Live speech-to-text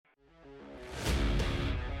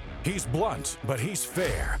He's blunt, but he's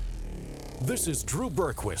fair. This is Drew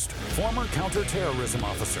Berquist, former counterterrorism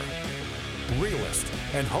officer, realist,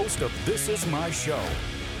 and host of This Is My Show,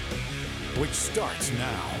 which starts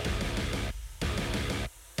now.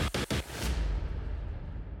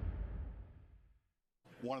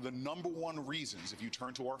 One of the number one reasons, if you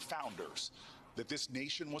turn to our founders, that this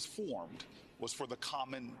nation was formed was for the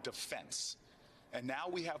common defense. And now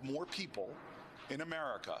we have more people in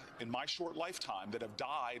America, in my short lifetime, that have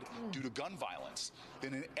died due to gun violence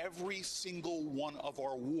than in every single one of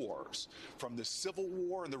our wars, from the Civil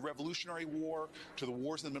War and the Revolutionary War to the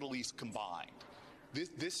wars in the Middle East combined.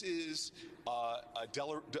 This is a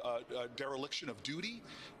dereliction of duty.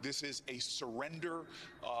 This is a surrender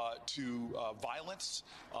to violence.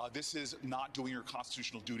 This is not doing your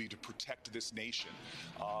constitutional duty to protect this nation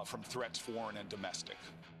from threats, foreign and domestic.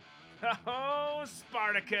 Oh,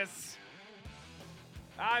 Spartacus.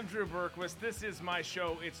 I'm Drew Berquist. This is my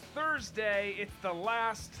show. It's Thursday. It's the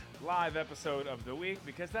last live episode of the week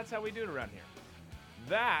because that's how we do it around here.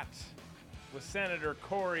 That was Senator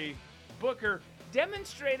Cory Booker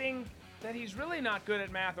demonstrating that he's really not good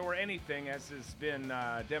at math or anything, as has been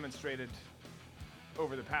demonstrated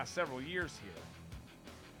over the past several years here.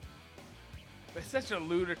 It's such a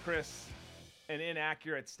ludicrous and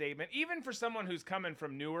inaccurate statement, even for someone who's coming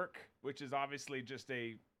from Newark, which is obviously just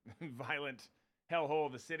a violent hellhole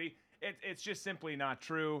of a city. It's just simply not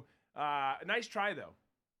true. Nice try, though,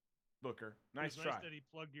 Booker. Nice try. Nice that he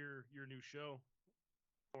plugged your new show,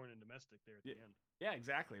 Foreign and Domestic, there at the end. Yeah,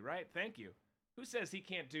 exactly, right? Thank you. Who says he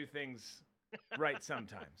can't do things right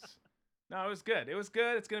sometimes? No, it was good. It was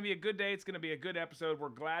good. It's going to be a good day. It's going to be a good episode. We're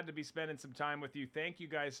glad to be spending some time with you. Thank you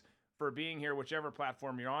guys for being here, whichever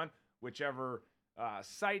platform you're on, whichever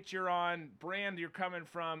site you're on, brand you're coming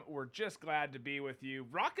from. We're just glad to be with you.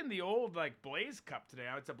 Rocking the old Blaze Cup today.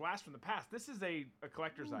 It's a blast from the past. This is a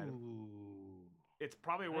collector's item. It's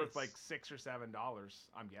probably worth $6 or $7,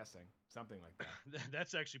 I'm guessing. Something like that.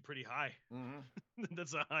 That's actually pretty high. Mm-hmm.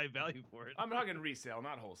 That's a high value for it. I'm talking resale,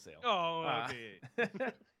 not wholesale. Oh, okay.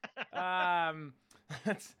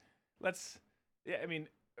 Let's. Yeah, I mean,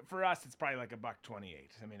 for us, it's probably like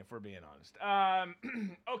 $1.28. I mean, if we're being honest.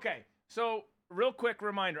 Okay, so real quick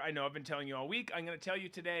reminder. I know I've been telling you all week. I'm going to tell you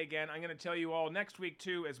today again. I'm going to tell you all next week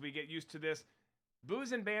too, as we get used to this.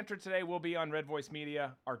 Booze and Banter today will be on Red Voice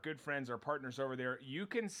Media, our good friends, our partners over there. You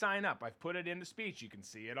can sign up. I've put it in the speech. You can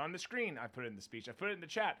see it on the screen. I put it in the speech. I put it in the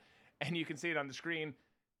chat, and you can see it on the screen.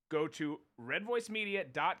 Go to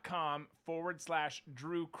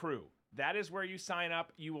redvoicemedia.com/Drew Crew. That is where you sign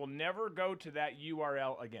up. You will never go to that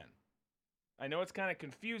URL again. I know it's kind of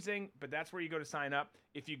confusing, but that's where you go to sign up.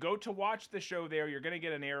 If you go to watch the show there, you're going to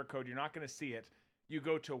get an error code. You're not going to see it. You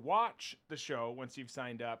go to watch the show once you've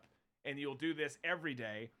signed up, and you'll do this every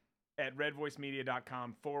day at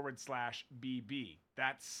redvoicemedia.com/BB.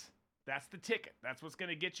 That's the ticket. That's what's going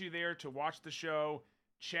to get you there to watch the show,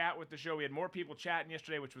 chat with the show. We had more people chatting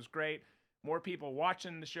yesterday, which was great. More people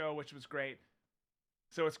watching the show, which was great.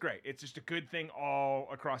 So it's great. It's just a good thing all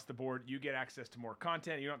across the board. You get access to more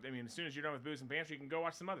content. As soon as you're done with Booze and Banter, you can go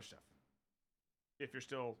watch some other stuff. If you're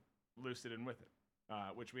still lucid and with it,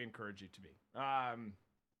 which we encourage you to be. All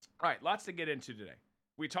right, lots to get into today.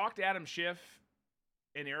 We talked to Adam Schiff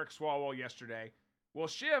and Eric Swalwell yesterday. Well,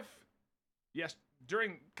 Schiff,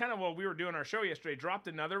 during while we were doing our show yesterday, dropped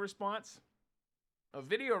another response, a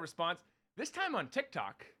video response, this time on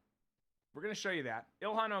TikTok. We're going to show you that.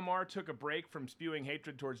 Ilhan Omar took a break from spewing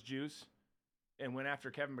hatred towards Jews and went after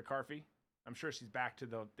Kevin McCarthy. I'm sure she's back to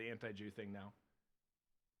the anti-Jew thing now.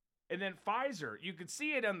 And then Pfizer, you could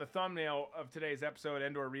see it on the thumbnail of today's episode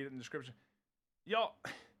and or read it in the description. Y'all,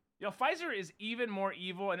 Pfizer is even more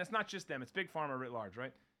evil, and it's not just them. It's Big Pharma writ large,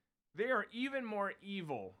 right? They are even more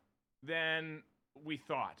evil than we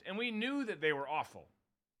thought. And we knew that they were awful.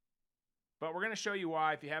 But we're going to show you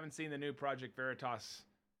why. If you haven't seen the new Project Veritas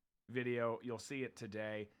video, you'll see it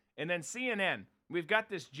today. And then CNN, we've got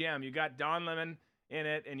this gem. You got Don Lemon in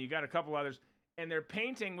it, and you got a couple others. And they're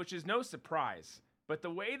painting, which is no surprise. But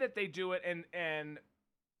the way that they do it and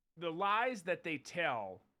the lies that they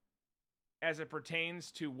tell as it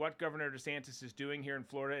pertains to what Governor DeSantis is doing here in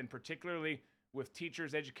Florida, and particularly with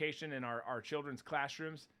teachers' education in our children's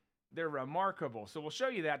classrooms, they're remarkable. So we'll show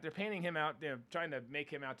you that. They're painting him out, they're trying to make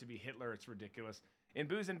him out to be Hitler. It's ridiculous. In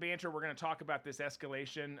Booze and Banter, we're going to talk about this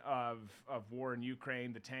escalation of war in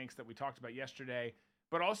Ukraine, the tanks that we talked about yesterday,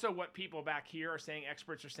 but also what people back here are saying,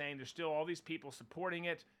 experts are saying. There's still all these people supporting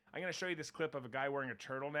it. I'm going to show you this clip of a guy wearing a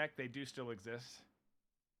turtleneck. They do still exist.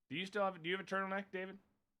 Do you have a turtleneck, David?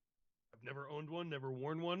 I've never owned one, never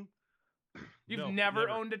worn one. You've never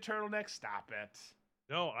owned a turtleneck? Stop it.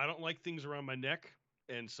 No, I don't like things around my neck.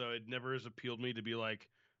 and so it never has appealed me to be like,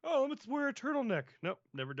 oh, let's wear a turtleneck. Nope,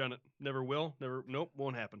 never done it. Never will. Never. Nope,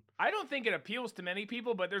 won't happen. I don't think it appeals to many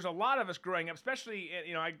people, but there's a lot of us growing up, especially,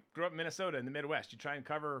 I grew up in Minnesota in the Midwest. You try and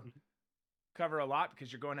cover a lot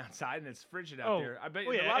because you're going outside and it's frigid out there. I bet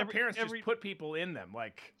a lot of parents just put people in them.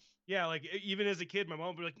 Like, yeah, like even as a kid, my mom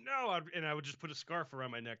would be like, no, and I would just put a scarf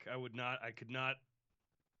around my neck. I could not,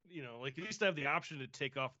 like at least I have the option to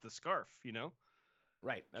take off the scarf,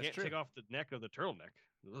 Right, that's Can't true. take off the neck of the turtleneck.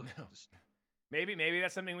 Ugh, No. Maybe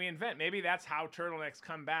that's something we invent. Maybe that's how turtlenecks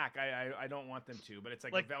come back. I don't want them to, but it's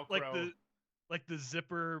like a Velcro. Like the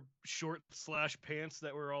zipper short / pants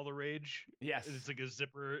that were all the rage. Yes. It's like a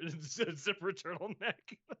zipper turtleneck.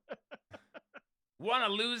 Want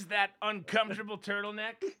to lose that uncomfortable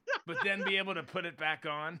turtleneck, but then be able to put it back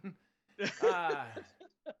on?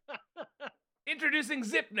 Introducing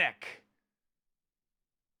Zip Neck.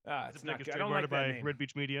 It's not good. I don't like that name. Red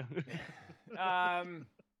Beach Media.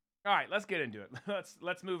 All right, let's get into it.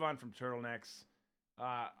 Let's move on from turtlenecks.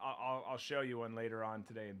 I'll show you one later on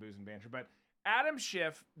today in Booze and Banter. But Adam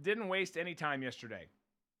Schiff didn't waste any time yesterday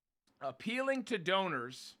appealing to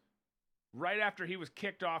donors right after he was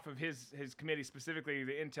kicked off of his committee, specifically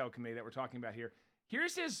the Intel committee that we're talking about here.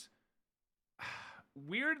 Here's his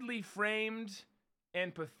weirdly framed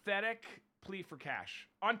and pathetic plea for cash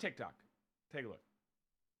on TikTok. Take a look.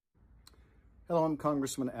 Hello, I'm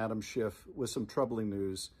Congressman Adam Schiff with some troubling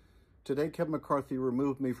news. Today, Kevin McCarthy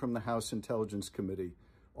removed me from the House Intelligence Committee,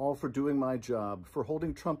 all for doing my job, for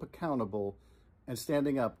holding Trump accountable and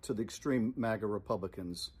standing up to the extreme MAGA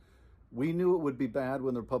Republicans. We knew it would be bad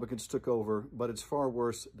when the Republicans took over, but it's far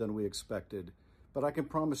worse than we expected. But I can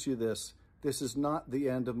promise you this is not the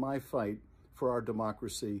end of my fight for our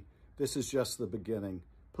democracy. This is just the beginning.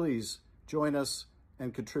 Please join us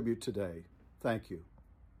and contribute today. Thank you.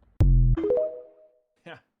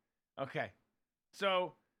 Yeah. Okay.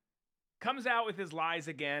 So comes out with his lies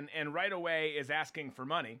again and right away is asking for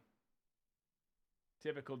money.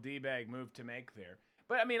 Typical D-bag move to make there.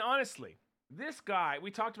 But I mean, honestly, this guy,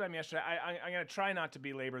 we talked about him yesterday. I'm going to try not to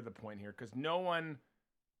belabor the point here because no one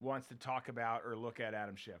wants to talk about or look at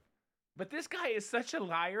Adam Schiff. But this guy is such a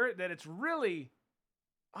liar that it's really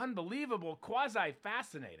unbelievable,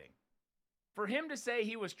 quasi-fascinating. For him to say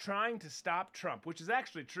he was trying to stop Trump, which is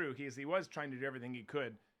actually true, he was trying to do everything he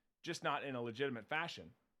could, just not in a legitimate fashion.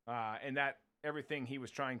 And that everything he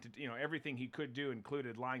was trying to, everything he could do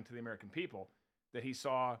included lying to the American people, that he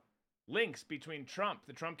saw links between Trump,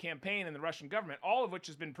 the Trump campaign, and the Russian government, all of which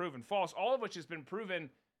has been proven false, all of which has been proven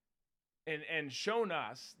and shown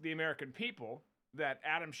us, the American people, that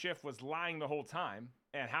Adam Schiff was lying the whole time,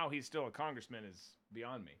 and how he's still a congressman is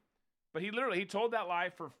beyond me. But he told that lie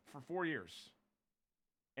for 4 years.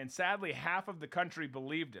 And sadly, half of the country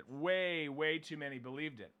believed it. Way, way too many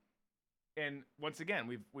believed it. And once again,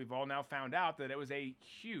 we've all now found out that it was a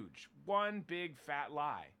huge, one big fat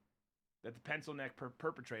lie that the pencil neck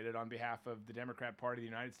perpetrated on behalf of the Democrat Party of the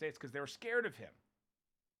United States because they were scared of him.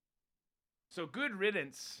 So good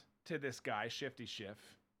riddance to this guy, Shifty Schiff.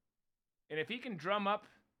 And if he can drum up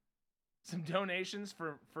some donations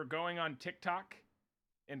for going on TikTok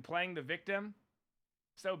and playing the victim,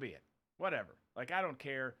 so be it. Whatever. Like, I don't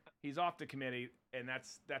care. He's off the committee, and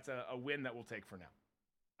that's a win that we'll take for now.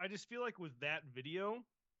 I just feel like with that video,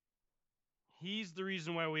 he's the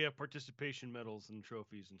reason why we have participation medals and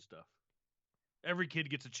trophies and stuff. Every kid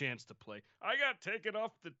gets a chance to play. I got taken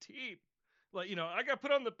off the team. Like, I got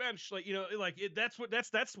put on the bench. Like,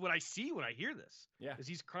 that's what I see when I hear this. Yeah. Is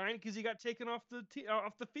he's crying because he got taken off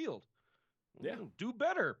the field. Yeah. Do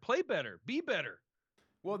better, play better, be better.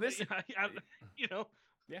 Well, this,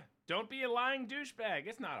 Yeah. Don't be a lying douchebag.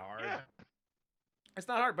 It's not hard. Yeah. It's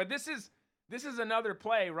not hard. But this is another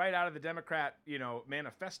play right out of the Democrat,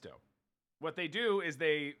 manifesto. What they do is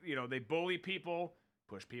they bully people,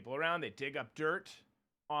 push people around. They dig up dirt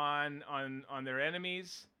on their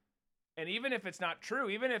enemies. And even if it's not true,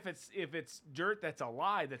 even if it's dirt that's a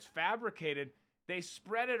lie, that's fabricated, they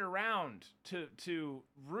spread it around to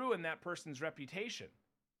ruin that person's reputation.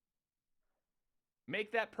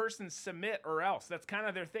 Make that person submit or else. That's kind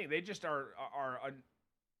of their thing. They just are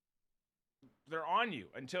they're on you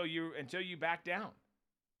until you back down.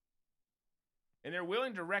 And they're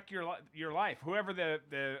willing to wreck your life. Whoever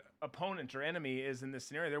the opponent or enemy is in this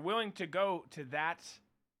scenario, they're willing to go to that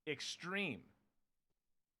extreme.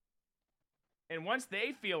 And once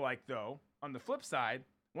they feel like, though, on the flip side,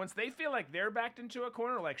 once they feel like they're backed into a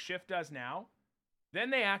corner like Schiff does now, then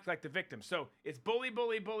they act like the victim. So it's bully,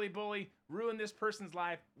 bully, bully, bully, ruin this person's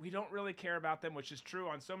life. We don't really care about them, which is true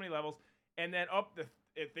on so many levels. And then,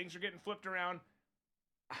 if things are getting flipped around,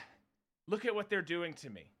 look at what they're doing to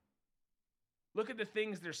me. Look at the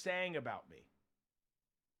things they're saying about me.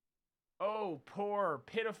 Oh, poor,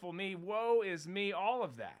 pitiful me. Woe is me. All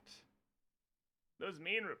of that. Those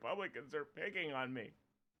mean Republicans are picking on me.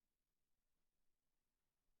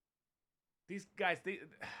 These guys,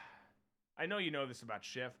 I know you know this about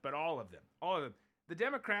Schiff, but all of them. The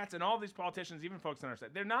Democrats and all these politicians, even folks on our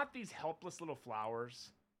side, they're not these helpless little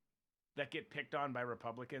flowers that get picked on by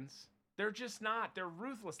Republicans. They're just not. They're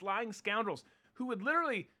ruthless, lying scoundrels who would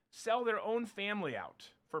literally sell their own family out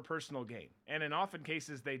for personal gain. And in often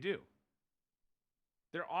cases, they do.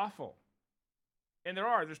 They're awful. And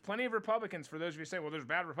there's plenty of Republicans, for those of you who say, well, there's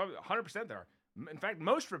bad Republicans. 100% there are. In fact,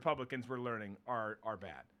 most Republicans we're learning are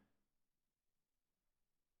bad.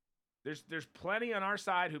 There's plenty on our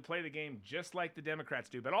side who play the game just like the Democrats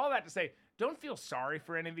do. But all that to say, don't feel sorry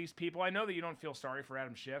for any of these people. I know that you don't feel sorry for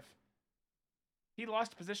Adam Schiff. He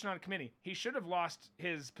lost a position on a committee. He should have lost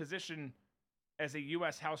his position as a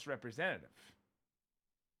U.S. House representative.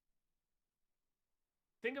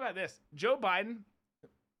 Think about this. Joe Biden,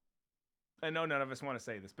 I know none of us want to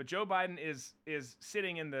say this, but Joe Biden is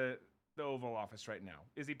sitting in the Oval Office right now.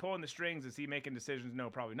 Is he pulling the strings? Is he making decisions? No,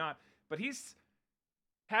 probably not. But he's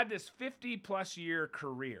had this 50-plus year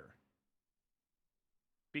career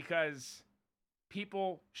because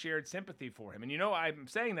people shared sympathy for him. And you know, I'm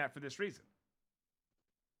saying that for this reason.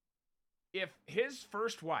 If his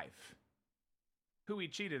first wife, who he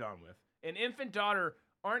cheated on with, and infant daughter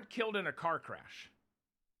aren't killed in a car crash,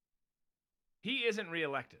 he isn't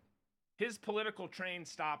reelected. His political train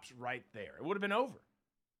stops right there. It would have been over.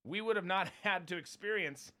 We would have not had to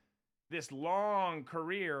experience this long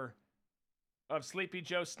career of Sleepy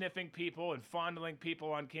Joe sniffing people and fondling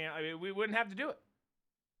people on camera. I mean, we wouldn't have to do it.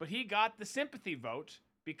 But he got the sympathy vote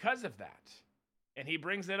because of that. And he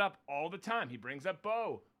brings it up all the time. He brings up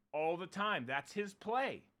Beau all the time. That's his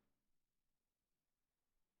play.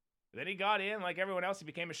 Then he got in, like everyone else, he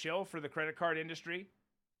became a shill for the credit card industry.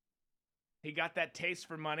 He got that taste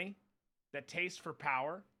for money, that taste for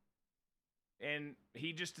power. And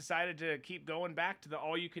he just decided to keep going back to the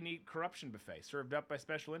all-you-can-eat corruption buffet served up by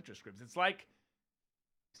special interest groups. It's like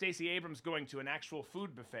Stacey Abrams going to an actual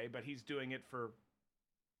food buffet, but he's doing it for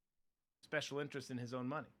special interest in his own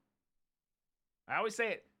money. I always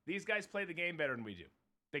say it. These guys play the game better than we do.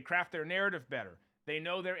 They craft their narrative better. They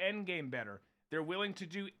know their end game better. They're willing to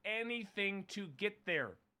do anything to get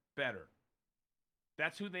there better.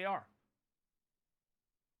 That's who they are.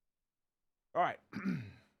 All right.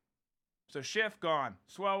 So Schiff, gone.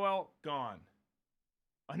 Swalwell, gone.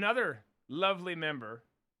 Another lovely member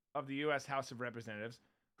of the U.S. House of Representatives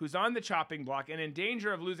who's on the chopping block and in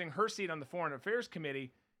danger of losing her seat on the Foreign Affairs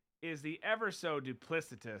Committee is the ever so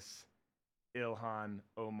duplicitous Ilhan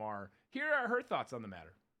Omar. Here are her thoughts on the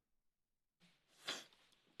matter.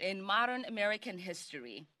 In modern American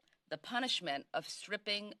history, the punishment of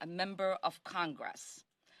stripping a member of Congress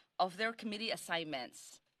of their committee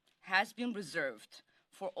assignments has been reserved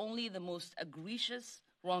for only the most egregious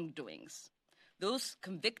wrongdoings. Those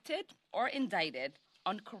convicted or indicted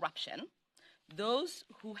on corruption, those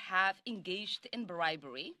who have engaged in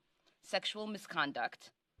bribery, sexual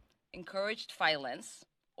misconduct, encouraged violence,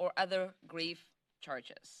 or other grave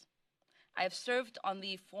charges. I have served on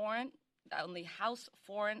the House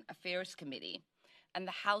Foreign Affairs Committee and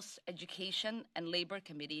the House Education and Labor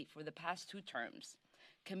Committee for the past 2 terms,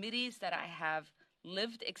 committees that I have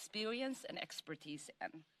lived experience and expertise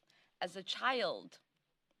in. As a child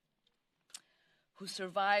who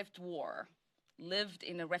survived war, lived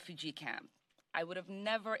in a refugee camp, I would have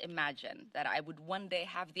never imagined that I would one day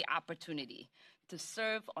have the opportunity to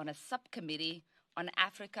serve on a subcommittee on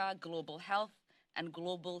Africa, global health, and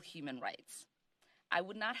global human rights. I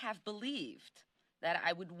would not have believed that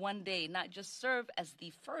I would one day not just serve as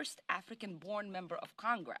the first African-born member of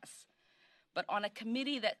Congress, but on a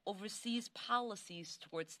committee that oversees policies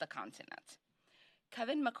towards the continent.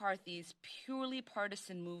 Kevin McCarthy's purely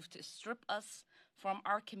partisan move to strip us from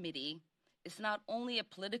our committee is not only a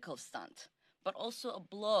political stunt, but also a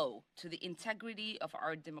blow to the integrity of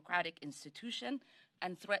our democratic institution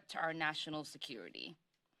and threat to our national security.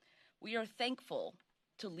 We are thankful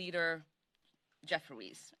to Leader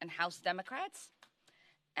Jeffries and House Democrats,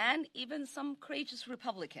 and even some courageous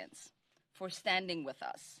Republicans, for standing with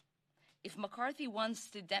us. If McCarthy wants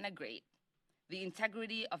to denigrate the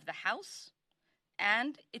integrity of the House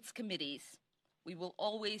and its committees, we will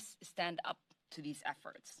always stand up to these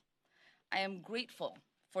efforts. I am grateful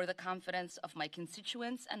for the confidence of my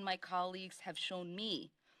constituents and my colleagues have shown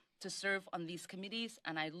me to serve on these committees,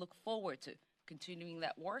 and I look forward to continuing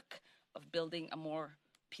that work of building a more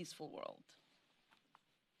peaceful world.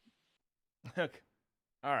 Look,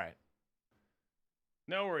 all right.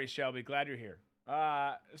 No worries, Shelby. Glad you're here.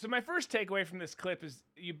 So my first takeaway from this clip is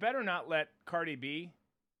you better not let Cardi B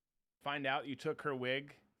find out you took her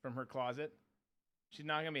wig from her closet. She's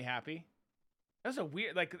not going to be happy. That's a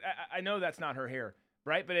weird, like, I know that's not her hair,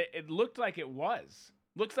 right? But it looked like it was.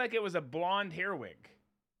 Looks like it was a blonde hair wig.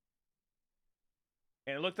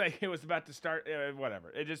 And it looked like it was about to start, whatever.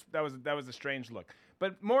 It just, that was a strange look.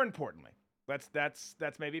 But more importantly, that's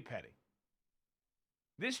maybe petty.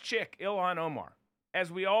 This chick, Ilhan Omar,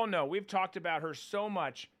 as we all know, we've talked about her so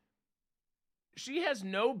much. She has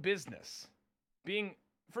no business being,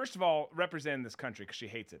 first of all, representing this country because she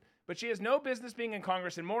hates it. But she has no business being in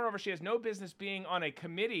Congress. And moreover, she has no business being on a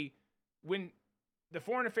committee when the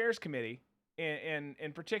Foreign Affairs Committee, in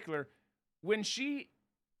particular, when she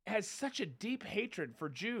has such a deep hatred for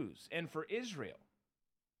Jews and for Israel.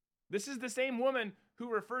 This is the same woman who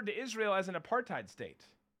referred to Israel as an apartheid state.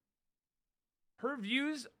 Her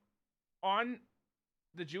views on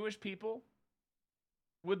the Jewish people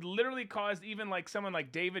would literally cause even like someone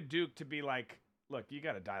like David Duke to be like, look, you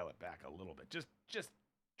got to dial it back a little bit. Just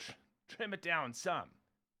trim it down some.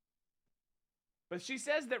 But she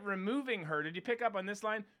says that removing her, did you pick up on this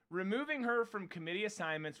line? Removing her from committee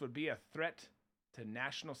assignments would be a threat to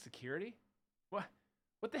national security?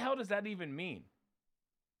 What the hell does that even mean?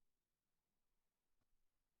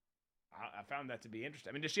 I found that to be interesting.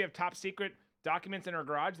 I mean, does she have top secret documents in her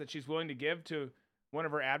garage that she's willing to give to one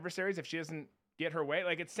of her adversaries if she doesn't get her way?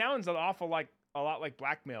 Like, it sounds a lot like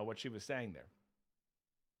blackmail, what she was saying there.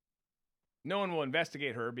 No one will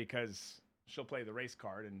investigate her because she'll play the race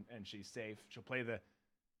card and she's safe. She'll play the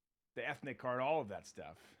ethnic card, all of that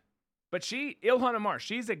stuff. But Ilhan Omar,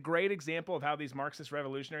 she's a great example of how these Marxist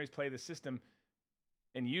revolutionaries play the system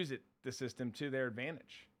and use the system to their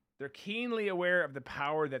advantage. They're keenly aware of the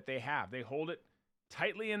power that they have. They hold it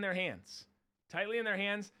tightly in their hands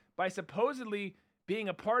by supposedly being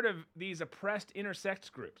a part of these oppressed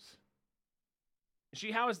intersex groups.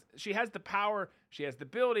 She has the power, she has the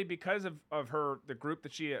ability because of the group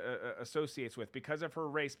that she associates with, because of her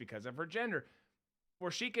race, because of her gender,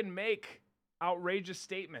 where she can make outrageous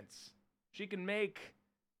statements. She can make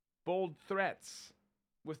bold threats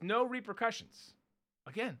with no repercussions.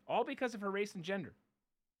 Again, all because of her race and gender.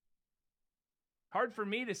 Hard for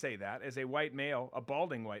me to say that as a white male, a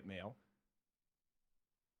balding white male.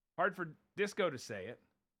 Hard for Disco to say it.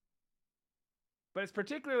 But it's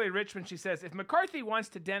particularly rich when she says, if McCarthy wants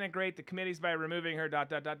to denigrate the committees by removing her, ...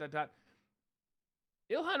 Ilhan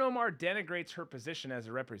Omar denigrates her position as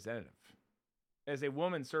a representative, as a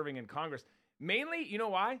woman serving in Congress. Mainly, you know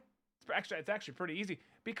why? It's actually pretty easy.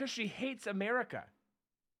 Because she hates America.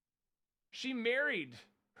 She married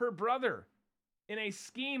her brother in a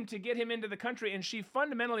scheme to get him into the country, and she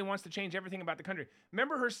fundamentally wants to change everything about the country.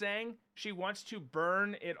 Remember her saying she wants to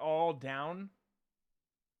burn it all down?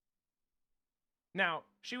 Now,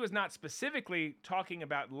 she was not specifically talking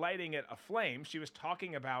about lighting it aflame. She was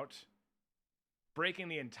talking about breaking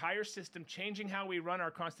the entire system, changing how we run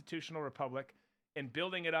our constitutional republic, and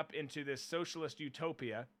building it up into this socialist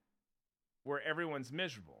utopia where everyone's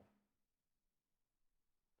miserable.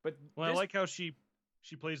 But I like how she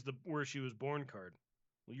plays the where she was born card.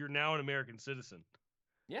 Well, you're now an American citizen.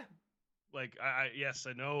 Yeah. Like yes,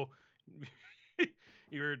 I know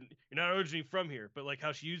you're not originally from here, but like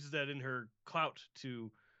how she uses that in her clout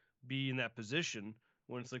to be in that position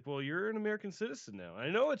when it's like, well, you're an American citizen now. I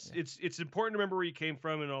know it's important to remember where you came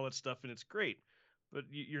from and all that stuff, and it's great, but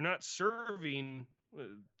you're not serving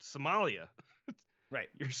Somalia. Right.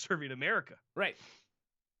 You're serving America. Right.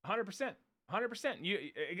 100%. 100%.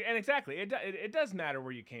 And exactly. It does matter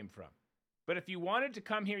where you came from. But if you wanted to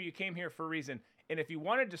come here, you came here for a reason. And if you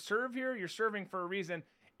wanted to serve here, you're serving for a reason.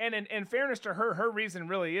 And in fairness to her reason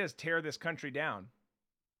really is tear this country down.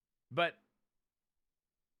 But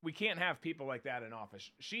we can't have people like that in office.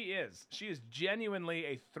 She is genuinely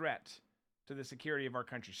a threat to the security of our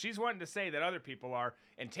country. She's wanting to say that other people are,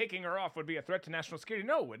 and taking her off would be a threat to national security.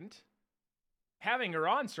 No, it wouldn't. Having her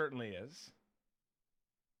on certainly is.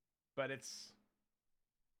 But it's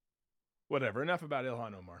whatever. Enough about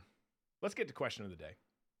Ilhan Omar. Let's get to question of the day.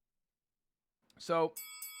 So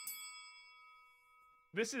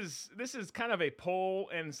this is kind of a poll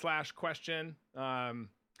and / question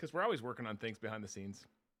because we're always working on things behind the scenes.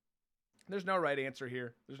 There's no right answer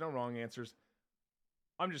here. There's no wrong answers.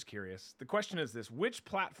 I'm just curious. The question is this: which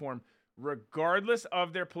platform, regardless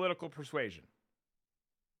of their political persuasion,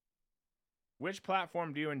 which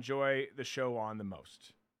platform do you enjoy the show on the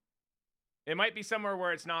most? It might be somewhere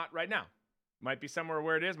where it's not right now. Might be somewhere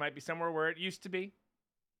where it is. Might be somewhere where it used to be.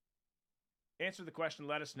 Answer the question.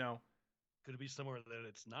 Let us know. Could it be somewhere that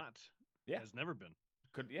it's not? Yeah. Has never been.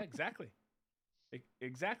 Yeah, exactly.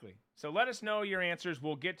 Exactly. So let us know your answers.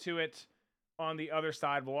 We'll get to it on the other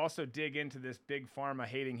side. We'll also dig into this big pharma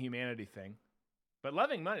hating humanity thing. But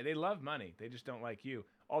loving money. They love money. They just don't like you.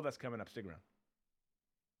 All that's coming up. Stick around.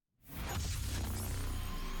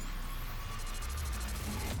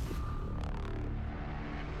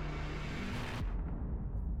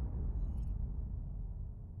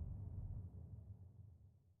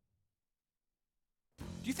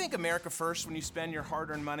 Do you think America first when you spend your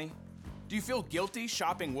hard-earned money? Do you feel guilty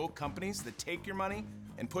shopping woke companies that take your money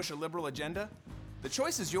and push a liberal agenda? The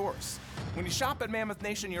choice is yours. When you shop at Mammoth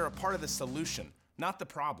Nation, you're a part of the solution, not the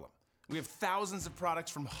problem. We have thousands of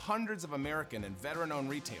products from hundreds of American and veteran-owned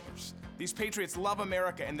retailers. These patriots love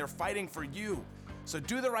America and they're fighting for you. So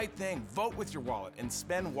do the right thing, vote with your wallet, and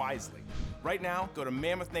spend wisely. Right now, go to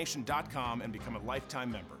MammothNation.com and become a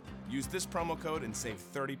lifetime member. Use this promo code and save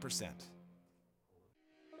 30%.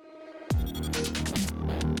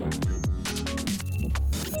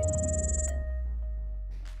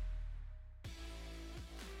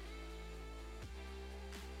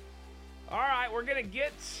 All right, we're going to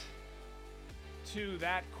get to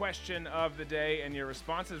that question of the day and your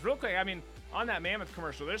responses. Real quick, I mean, on that Mammoth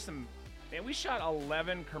commercial, there's some... Man, we shot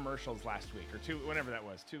 11 commercials last week, or whenever that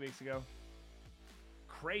was, 2 weeks ago.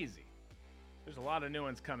 Crazy. There's a lot of new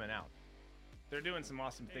ones coming out. They're doing some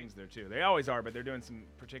awesome things there, too. They always are, but they're doing some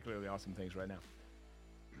particularly awesome things right now.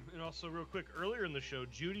 And also, real quick, earlier in the show,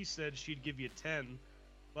 Judy said she'd give you $10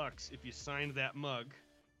 if you signed that mug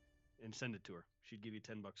and send it to her. She'd give you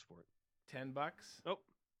 $10 for it. $10? Oh,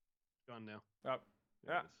 gone now.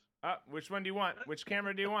 Which one do you want? Which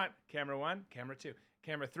camera do you want? Camera 1, camera 2,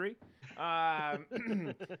 camera 3. I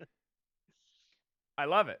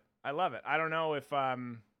love it. I don't know if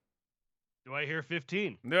Do I hear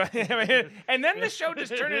 15? and then the show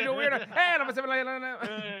just turned into a weird.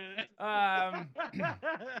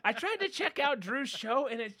 I tried to check out Drew's show,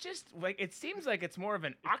 and it's just like it seems like it's more of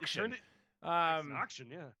an auction. It's an auction,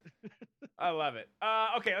 yeah. I love it.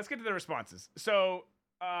 Okay, let's get to the responses. So,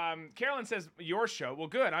 Carolyn says your show. Well,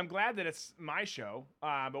 good. I'm glad that it's my show.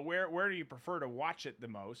 But where do you prefer to watch it the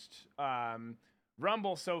most?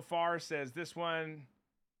 Rumble so far says this one.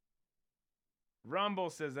 Rumble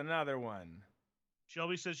says another one.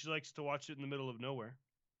 Shelby says she likes to watch it in the middle of nowhere.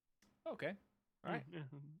 Okay. All right. Yeah.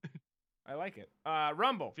 I like it.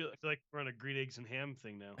 Rumble. I feel like we're on a green eggs and ham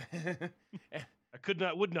thing now.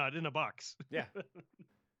 I would not in a box. Yeah.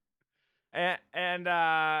 and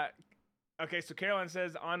okay, so Carolyn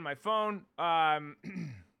says on my phone,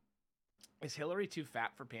 is Hillary too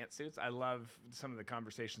fat for pantsuits? I love some of the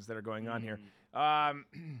conversations that are going on here.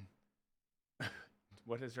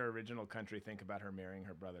 What does her original country think about her marrying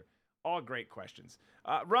her brother? All great questions.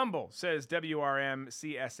 Rumble says WRM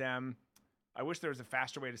CSM. I wish there was a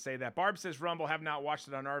faster way to say that. Barb says Rumble, have not watched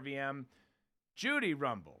it on RVM. Judy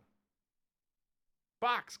Rumble.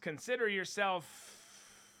 Box, consider yourself...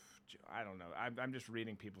 I don't know. I'm just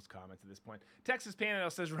reading people's comments at this point. Texas Panhandle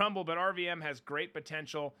says Rumble, but RVM has great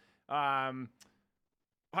potential. 100%.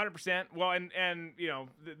 Well, and you know,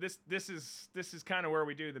 this is kind of where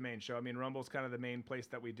we do the main show. I mean, Rumble's kind of the main place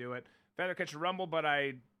that we do it. Feathercatcher Rumble, but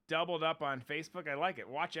I doubled up on Facebook. I like it.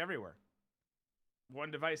 Watch everywhere.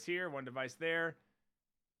 One device here, one device there.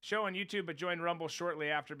 Show on YouTube, but join Rumble shortly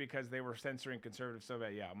after because they were censoring conservative so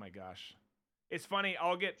bad. Yeah, oh my gosh. It's funny.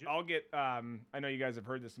 I'll get. I know you guys have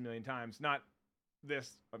heard this a million times. Not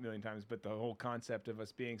this a million times, but the whole concept of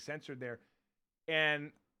us being censored there.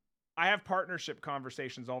 And I have partnership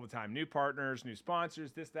conversations all the time. New partners, new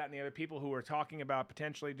sponsors, this, that, and the other. People who are talking about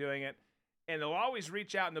potentially doing it. And they'll always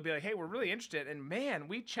reach out and they'll be like, hey, we're really interested. And man,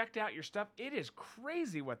 we checked out your stuff. It is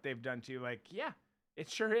crazy what they've done to you. Like, yeah, it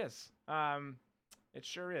sure is. It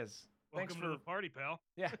sure is. Welcome to the party, pal.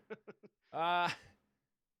 Yeah. I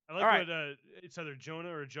like what it's either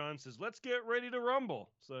Jonah or John says, let's get ready to rumble.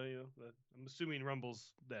 So, you know, I'm assuming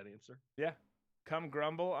Rumble's that answer. Yeah. Come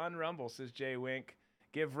grumble on Rumble, says Jay Wink.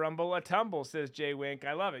 Give Rumble a tumble, says Jay Wink.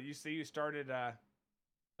 I love it. You see, you started a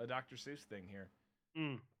Dr. Seuss thing here.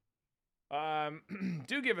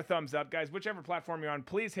 Do give a thumbs up, guys. Whichever platform you're on,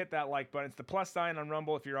 please hit that like button. It's the plus sign on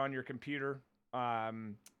Rumble if you're on your computer.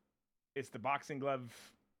 It's the boxing glove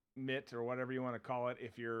mitt or whatever you want to call it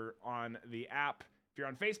if you're on the app. If you're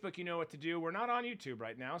on Facebook, you know what to do. We're not on YouTube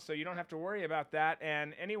right now, so you don't have to worry about that.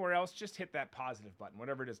 And anywhere else, just hit that positive button,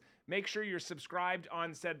 whatever it is. Make sure you're subscribed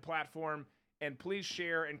on said platform, and please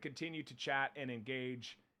share and continue to chat and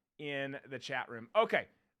engage in the chat room. Okay,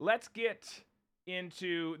 let's get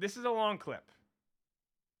into... This is a long clip,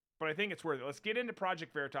 but I think it's worth it. Let's get into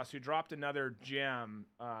Project Veritas, who dropped another gem,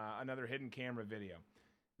 another hidden camera video.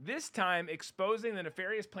 This time exposing the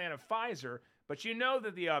nefarious plan of Pfizer, But you know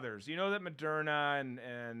that the others, you know that Moderna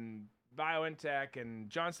and BioNTech and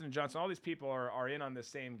Johnson & Johnson, all these people are in on the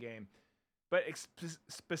same game. But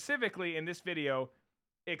specifically in this video,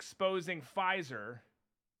 exposing Pfizer.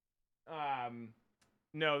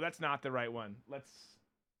 No, that's not the right one. Let's.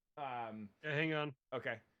 Hang on.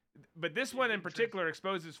 Okay. But this one in particular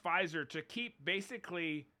exposes Pfizer to keep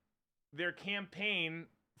basically their campaign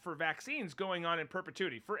for vaccines going on in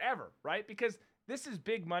perpetuity forever, right? Because this is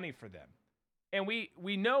big money for them. And we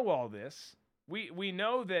know all this. We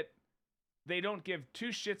know that they don't give two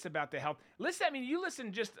shits about the health. Listen, I mean, you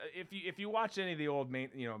listen just if you watch any of the old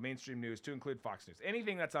mainstream news, to include Fox News,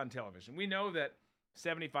 anything that's on television, we know that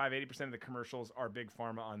 75-80% of the commercials are big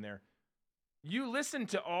pharma on there. You listen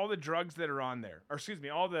to all the drugs that are on there, or excuse me,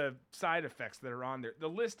 all the side effects that are on there. The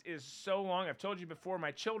list is so long. I've told you before,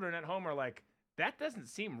 my children at home are like, that doesn't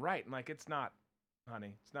seem right. I'm like, it's not,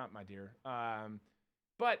 honey. It's not, my dear.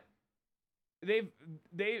 But they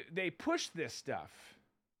push this stuff.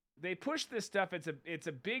 They push this stuff. It's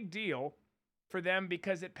a big deal for them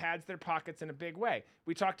because it pads their pockets in a big way.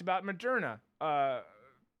 We talked about Moderna a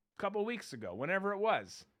couple weeks ago, whenever it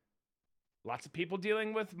was. Lots of people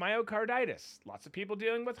dealing with myocarditis. Lots of people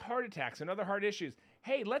dealing with heart attacks and other heart issues.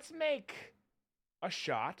 Hey, let's make a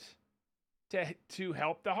shot to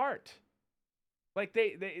help the heart. Like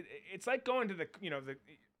it's like going to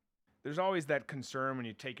there's always that concern when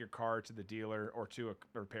you take your car to the dealer or to a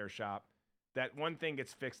repair shop that one thing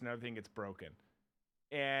gets fixed, another thing gets broken.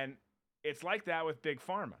 And it's like that with Big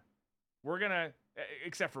Pharma. We're going to,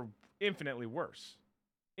 except for infinitely worse.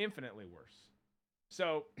 Infinitely worse.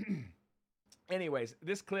 So, anyways,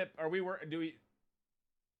 this clip, working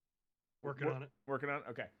on it? Working on it?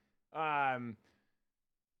 Okay.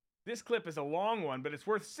 This clip is a long one, but it's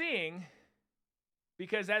worth seeing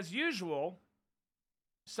because, as usual,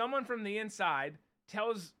 someone from the inside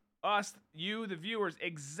tells us, you, the viewers,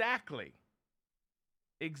 exactly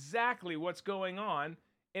what's going on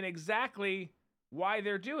and exactly why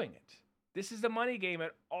they're doing it. This is a money game.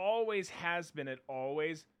 It always has been. It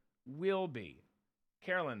always will be.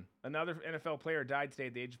 Carolyn, another NFL player, died today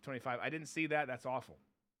at the age of 25. I didn't see that. That's awful.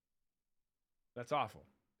 That's awful.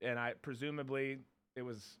 And presumably it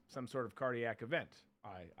was some sort of cardiac event,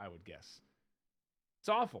 I would guess. It's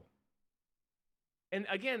awful. And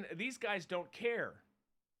again, these guys don't care.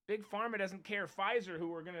 Big Pharma doesn't care. Pfizer, who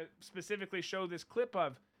we're going to specifically show this clip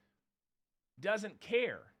of, doesn't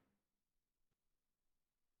care.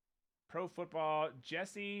 Pro Football,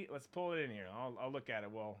 Jesse, let's pull it in here. I'll look at it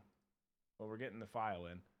while we're getting the file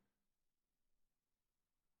in.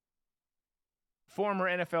 Former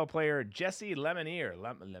NFL player Jesse Lemonier.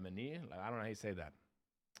 Lemonier? I don't know how you say that.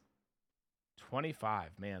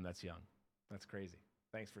 25. Man, that's young. That's crazy.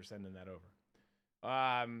 Thanks for sending that over.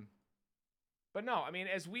 But no, I mean,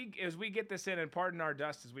 as we get this in, and pardon our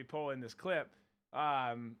dust as we pull in this clip,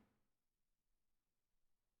 I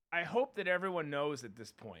hope that everyone knows at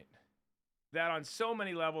this point that on so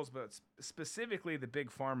many levels, but specifically the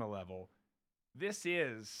Big Pharma level, this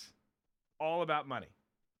is all about money.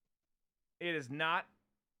 It is not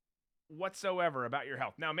whatsoever about your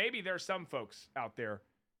health. Now, maybe there's some folks out there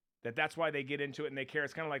that's why they get into it and they care.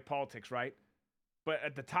 It's kind of like politics, right? But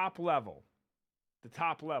at the top level,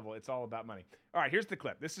 it's all about money. All right, here's the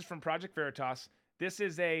clip. This is from Project Veritas. This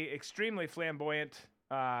is a extremely flamboyant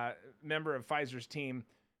member of Pfizer's team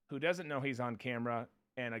who doesn't know he's on camera.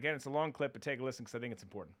 And again, it's a long clip, but take a listen because I think it's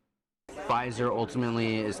important. Pfizer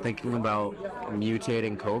ultimately is thinking about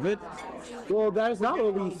mutating COVID? Well, that is not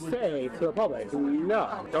what we say to the public.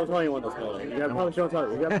 No, don't tell anyone this. You probably don't tell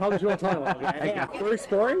anyone. You probably don't tell anyone. Okay? We're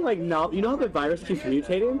exploring, like, now, you know how the virus keeps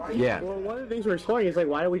mutating? Yeah. Well, one of the things we're exploring is, like,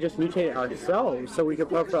 why don't we just mutate it ourselves so we could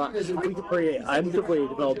preemptively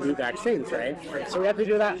develop new vaccines, right? So we have to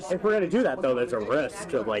do that. If we're going to do that, though, there's a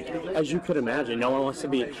risk of, like, as you could imagine, no one wants to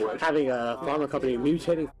be having a pharma company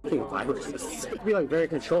mutating viruses. To be, like, very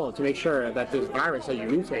controlled to make sure that this virus that you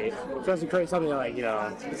mutate doesn't create something that, like,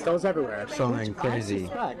 it goes everywhere. Something crazy.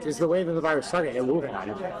 Is the way that the virus started and moving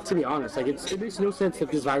on. To be honest, like, it makes no sense if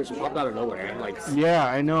this virus popped out of nowhere. And, like, yeah,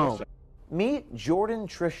 I know. Meet Jordan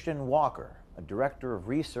Tristan Walker, a director of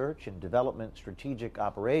research and development strategic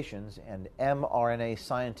operations and mRNA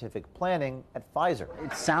scientific planning at Pfizer.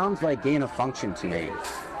 It sounds like gain of function to me.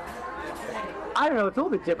 I don't know, it's a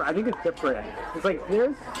little bit different. I think it's different. It's like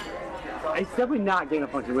It's definitely not gain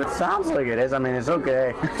of function. Sounds like it is. I mean, it's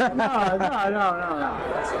okay.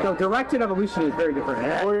 No, directed evolution is very different.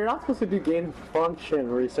 Well, you're not supposed to do gain of function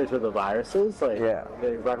research with the viruses, like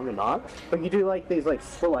they recommend not. But you do like these like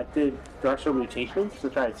selected directional mutations to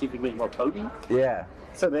try to see if you can make more potent. Yeah.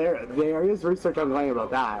 So there is research ongoing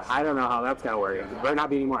about that. I don't know how that's gonna work. There not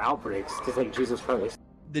be any more outbreaks, because like Jesus Christ.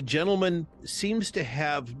 The gentleman seems to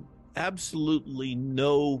have absolutely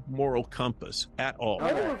no moral compass at all.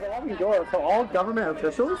 It's a revolving door for all government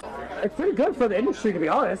officials. It's pretty good for the industry, to be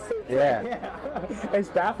honest. Yeah. It's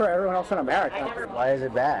bad for everyone else in America. Why is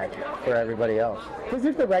it bad for everybody else? Because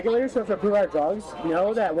if the regulators who have to approve our drugs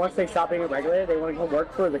know that once they stop being regulated, they want to come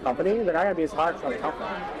work for the company, they're not going to be as hard for the company.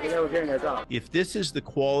 They're doing their job. If this is the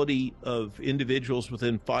quality of individuals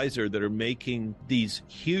within Pfizer that are making these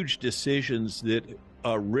huge decisions that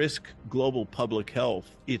risk global public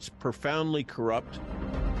health, it's profoundly corrupt.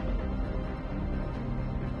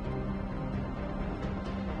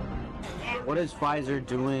 What is Pfizer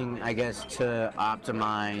doing, I guess, to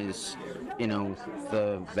optimize,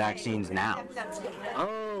 the vaccines now?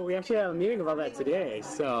 Oh, we actually had a meeting about that today,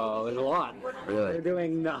 so there's a lot. Really? They're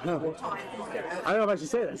doing, I don't know if I should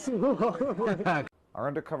say this. Our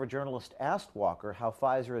undercover journalist asked Walker how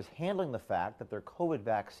Pfizer is handling the fact that their COVID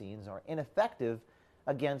vaccines are ineffective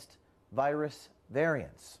against virus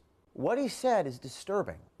variants. What he said is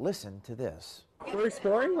disturbing. Listen to this. We're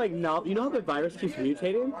exploring, you know how the virus keeps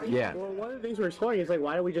mutating? Yeah. Well, one of the things we're exploring is,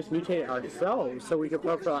 why don't we just mutate it ourselves so we can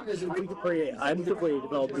preemptively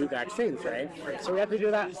develop new vaccines, right? So we have to do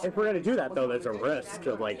that. If we're going to do that, though, there's a risk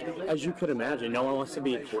of, as you could imagine, no one wants to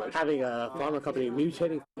be having a pharma company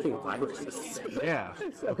mutating fucking viruses. Yeah.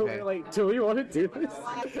 So Okay. we're do we want to do this?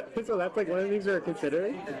 So that's, one of the things we're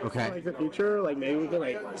considering. Okay. The future, maybe we can,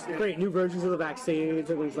 create new versions of the vaccines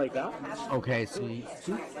and things like that. Okay, so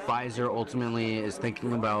Pfizer ultimately is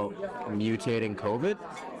thinking about mutating COVID?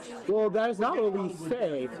 Well, that is not what we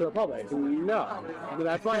say to the public. No.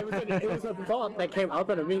 That's why it was a thought that came up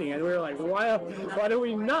at a meeting, and we were like, why do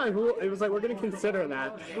we not? It was we're going to consider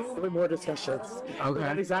that with more discussions. Okay.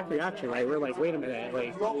 That exact reaction, right? We're like, wait a minute,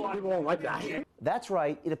 people won't like that. That's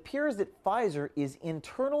right. It appears that Pfizer is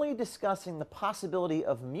internally discussing the possibility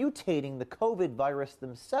of mutating the COVID virus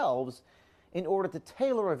themselves in order to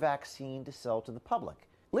tailor a vaccine to sell to the public.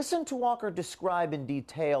 Listen to Walker describe in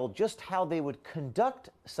detail just how they would conduct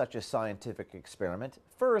such a scientific experiment,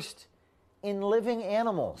 first in living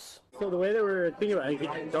animals. So the way that we're thinking about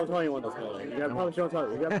it, don't tell anyone this. You probably shouldn't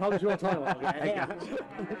tell anyone. Okay?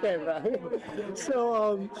 Okay, bro.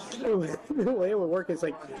 So the way it would work is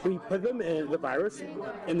we put them in the virus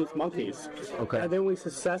in these monkeys. Okay. And then we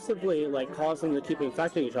successively cause them to keep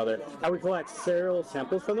infecting each other. And we collect serial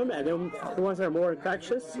samples from them, and then the ones that are more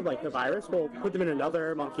infectious, like the virus, we'll put them in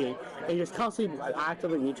another monkey and you just constantly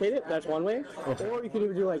actively mutate it. That's one way. Okay. Or you can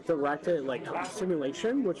even do directed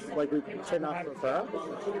simulation, which we tend not to prefer.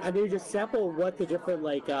 And then you just sample what the different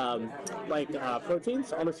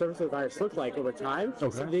proteins on the surface of the virus look like over time.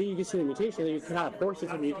 Okay. So then you can see the mutation, and you can kind of force it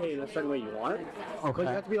to mutate in a certain way you want. Okay. But you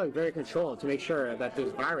have to be very controlled to make sure that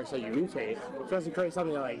this virus that you mutate doesn't create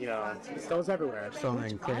something that goes everywhere.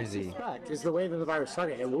 Something crazy. Is the way that the virus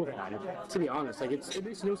started and moving on. To be honest, it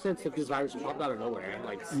makes no sense if this virus popped out of nowhere.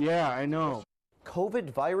 Yeah, I know.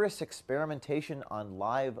 COVID virus experimentation on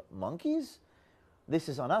live monkeys? This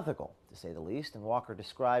is unethical, to say the least, and Walker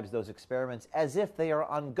describes those experiments as if they are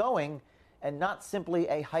ongoing and not simply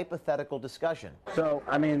a hypothetical discussion. So,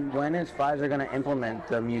 when is Pfizer going to implement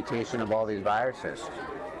the mutation of all these viruses?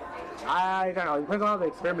 I don't know. It depends on how the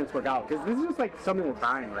experiments work out, because this is just something that's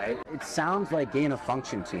fine, right? It sounds like gain of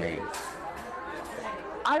function to me.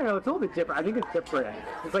 I don't know. It's a little bit different. I think it's different.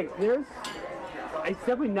 It's it's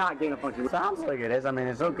definitely not gain of function. Sounds like it is.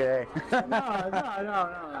 It's okay.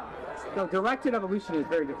 No, directed evolution is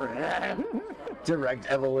very different. Direct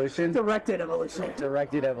evolution? Directed evolution.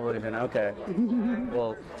 Directed evolution, okay.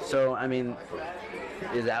 Well, so,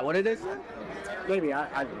 is that what it is? Maybe.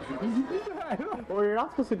 I well, you're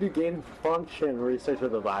not supposed to do gain of function research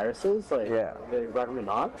with the viruses. They recommend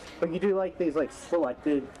not. But you do these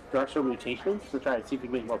selected directional mutations to try to see if you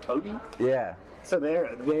can make more potent. Yeah. So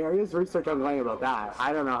there is research ongoing about that.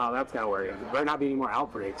 I don't know how that's going to work. There not be any more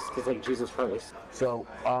outbreaks, because Jesus Christ. So,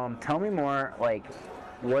 tell me more,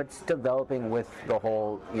 what's developing with the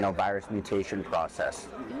whole, virus mutation process?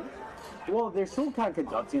 Well, they're still kind of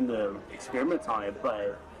conducting the experiments on it,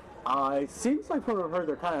 but It seems like from what I've heard,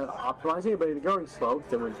 they're kind of optimizing it, but they're going slow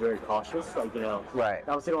because everyone's very cautious. Like, Right.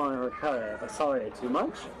 obviously don't want to kind of accelerate it too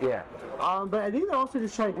much. Yeah. But I think they're also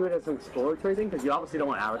just trying to do it as an exploratory thing because you obviously don't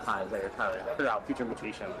want to advertise that you're trying to figure out future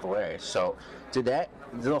mutations. Right. So, did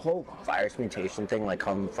the whole virus mutation thing like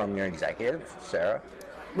come from your executive, Sarah?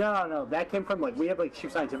 No. That came from, we have,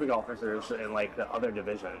 chief scientific officers in, the other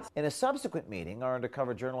divisions. In a subsequent meeting, our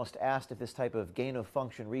undercover journalist asked if this type of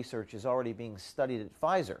gain-of-function research is already being studied at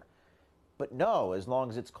Pfizer. But no, as long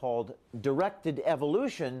as it's called directed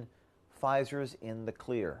evolution, Pfizer's in the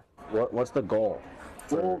clear. What's the goal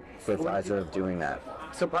for Pfizer of doing that?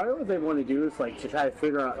 So probably what they want to do is, to try to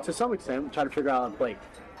figure out, to some extent,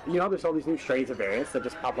 there's all these new strains of variants that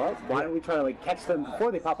just pop up. Why don't we try to catch them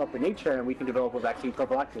before they pop up in nature, and we can develop a vaccine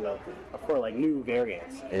prophylactically for new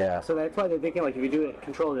variants. Yeah. So that's why they're thinking if you do it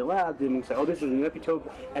controlled in the lab, then you say, oh, this is an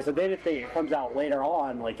epitope. And so then if it comes out later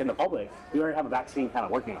on, in the public, we already have a vaccine kind of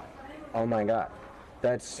working on it. Oh my God,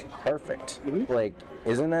 that's perfect.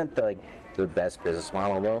 Isn't that the best business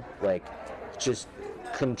model though? Just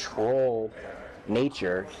control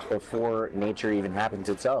nature before nature even happens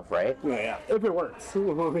itself, right? Yeah. If it works.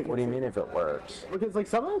 What do you mean if it works? Because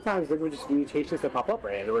some of the times there were just mutations that pop up,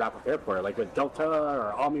 right? And we're not prepared for it, with Delta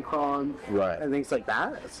or Omicron, right, and things like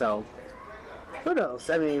that. So who knows?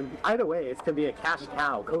 I mean, either way, it's gonna be a cash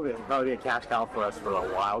cow. COVID will probably be a cash cow for us for a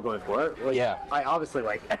while going forward. Yeah. I obviously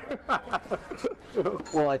like it.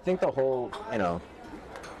 Well, I think the whole,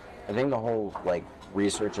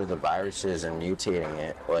 research of the viruses and mutating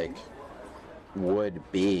it, would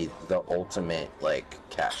be the ultimate,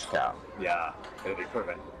 cash cow. Yeah, it'd be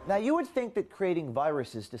perfect. Now, you would think that creating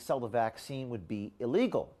viruses to sell the vaccine would be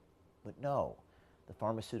illegal, but no. The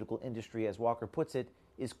pharmaceutical industry, as Walker puts it,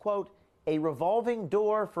 is, quote, a revolving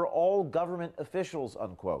door for all government officials,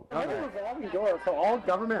 unquote. A revolving door for all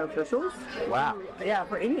government officials? Wow. Yeah,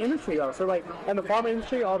 for any industry, though. So, in the pharma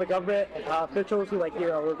industry, all the government officials who,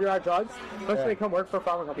 review our drugs, mostly come work for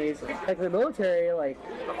pharma companies. In the military,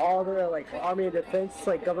 all the, Army and Defense,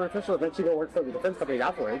 government officials eventually go work for the defense companies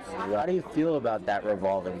afterwards. How do you feel about that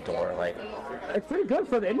revolving door? It's pretty good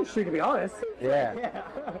for the industry, to be honest. Yeah.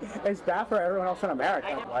 It's bad for everyone else in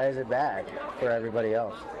America. Why is it bad for everybody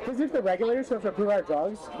else? Because if the regulators who have to approve our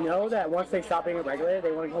drugs know that once they stop being regulated,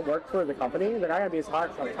 they want to go work for the company, they're not going to be as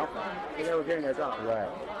hard for the company. They're reviewing their job. Right.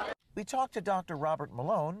 We talked to Dr. Robert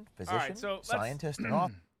Malone, physician, scientist, and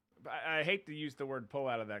author. I hate to use the word pull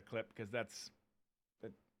out of that clip because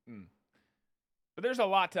but there's a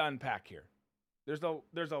lot to unpack here. There's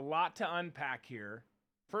a lot to unpack here.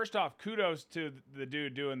 First off, kudos to the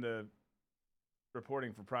dude doing the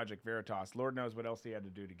reporting for Project Veritas. Lord knows what else he had to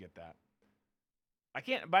do to get that.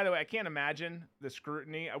 By the way, I can't imagine the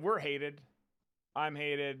scrutiny. We're hated. I'm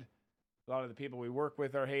hated. A lot of the people we work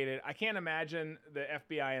with are hated. I can't imagine the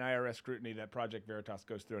FBI and IRS scrutiny that Project Veritas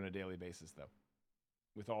goes through on a daily basis, though,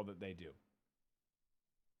 with all that they do.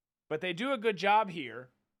 But they do a good job here,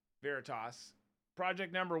 Veritas.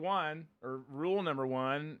 Project number one, or rule number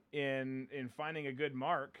one in finding a good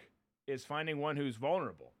mark, is finding one who's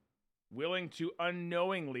vulnerable, willing to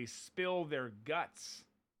unknowingly spill their guts.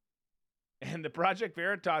 And the Project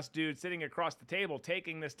Veritas dude sitting across the table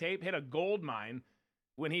taking this tape hit a gold mine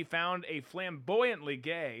when he found a flamboyantly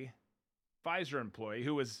gay Pfizer employee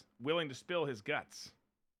who was willing to spill his guts.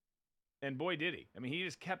 And boy, did he. I mean, he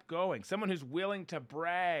just kept going. Someone who's willing to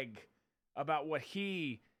brag about what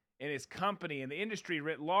he and his company and the industry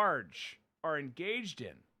writ large are engaged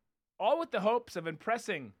in, all with the hopes of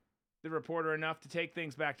impressing the reporter enough to take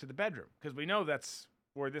things back to the bedroom, because we know that's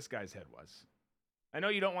where this guy's head was. I know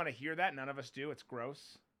you don't want to hear that. None of us do. It's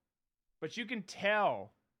gross. But you can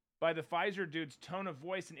tell by the Pfizer dude's tone of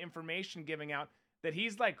voice and information giving out that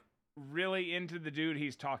he's really into the dude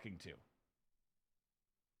he's talking to.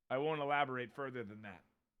 I won't elaborate further than that,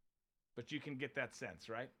 but you can get that sense,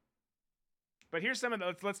 right? But here's some of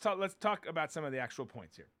the, let's talk about some of the actual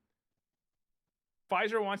points here.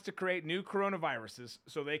 Pfizer wants to create new coronaviruses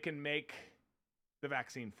so they can make the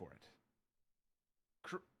vaccine for it.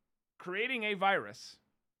 Creating a virus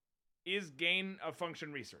is gain of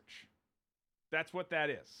function research. That's what that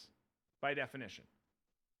is, by definition.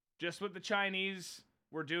 Just what the Chinese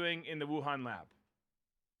were doing in the Wuhan lab.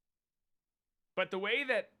 But the way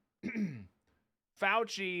that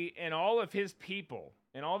Fauci and all of his people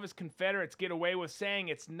and all of his confederates get away with saying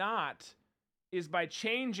it's not is by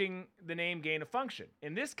changing the name gain of function.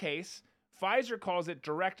 In this case, Pfizer calls it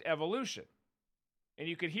direct evolution. And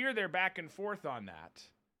you could hear their back and forth on that.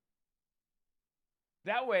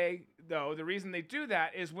 That way, though, the reason they do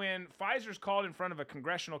that is when Pfizer's called in front of a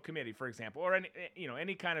congressional committee, for example, or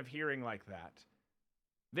any kind of hearing like that,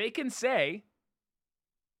 they can say,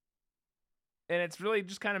 And it's really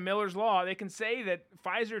just kind of Miller's Law. They can say that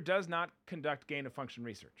Pfizer does not conduct gain-of-function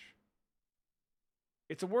research.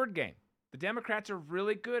 It's a word game. The Democrats are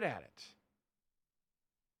really good at it.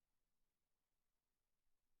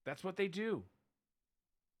 That's what they do.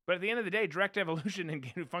 But at the end of the day, direct evolution and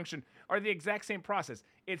gain-of-function are the exact same process.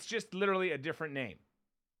 It's just literally a different name.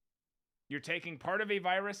 You're taking part of a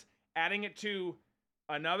virus, adding it to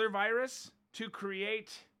another virus to create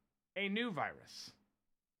a new virus.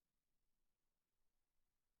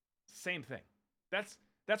 Same thing. That's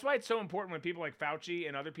why it's so important when people like Fauci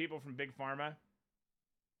and other people from Big Pharma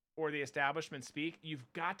or the establishment speak.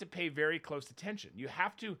 You've got to pay very close attention. You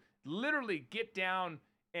have to literally get down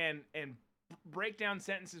and break down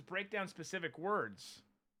sentences, break down specific words,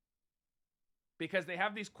 because they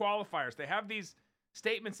have these qualifiers. They have these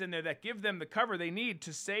statements in there that give them the cover they need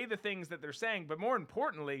to say the things that they're saying, but more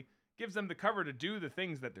importantly, gives them the cover to do the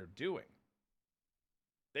things that they're doing.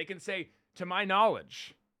 They can say, to my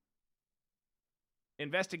knowledge,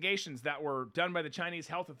 investigations that were done by the Chinese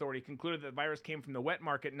Health Authority concluded that the virus came from the wet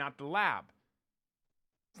market, not the lab.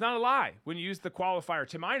 It's not a lie when you use the qualifier,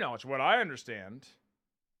 to my knowledge, what I understand.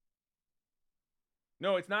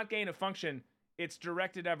 No, it's not gain of function. It's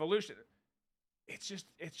directed evolution. It's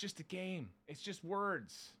just a game. It's just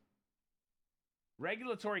words.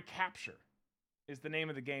 Regulatory capture is the name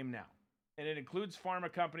of the game now. And it includes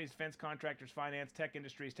pharma companies, defense contractors, finance, tech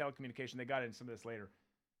industries, telecommunication. They got into some of this later.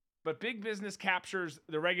 But big business captures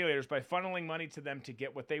the regulators by funneling money to them to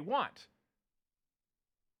get what they want.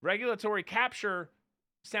 Regulatory capture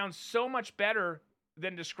sounds so much better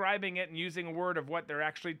than describing it and using a word of what they're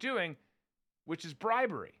actually doing, which is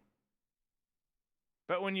bribery.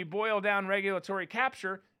 But when you boil down regulatory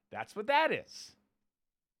capture, that's what that is.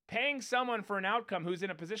 Paying someone for an outcome who's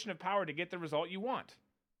in a position of power to get the result you want.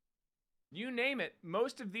 You name it,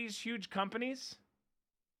 most of these huge companies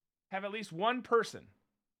have at least one person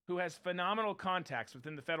who has phenomenal contacts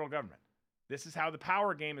within the federal government. This is how the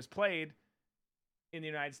power game is played in the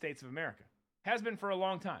United States of America. Has been for a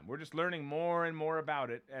long time. We're just learning more and more about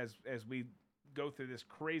it as we go through this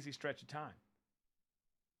crazy stretch of time.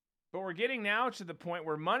 But we're getting now to the point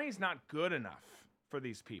where money's not good enough for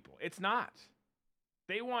these people. It's not.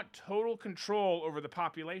 They want total control over the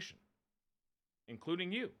population,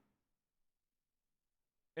 including you.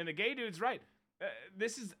 And the gay dude's right.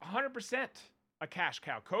 This is 100% a cash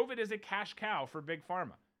cow. COVID is a cash cow for Big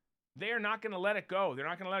Pharma. They are not going to let it go. They're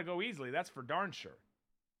not going to let it go easily. That's for darn sure.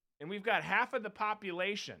 And we've got half of the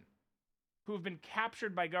population who have been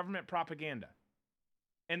captured by government propaganda.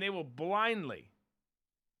 And they will blindly,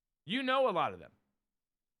 you know a lot of them.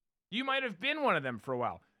 You might have been one of them for a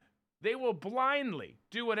while. They will blindly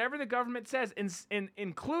do whatever the government says,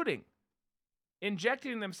 including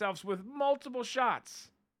injecting themselves with multiple shots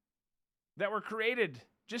that were created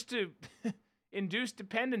just to induce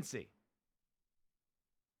dependency.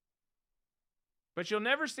 But you'll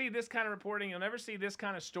never see this kind of reporting. You'll never see this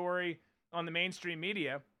kind of story on the mainstream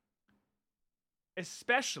media,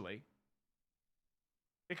 especially.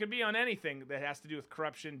 It could be on anything that has to do with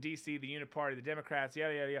corruption, DC, the Uniparty, the Democrats,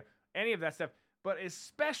 yada, yada, yada, any of that stuff. But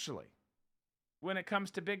especially when it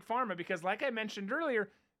comes to Big Pharma, because like I mentioned earlier,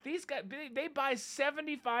 these guys, they buy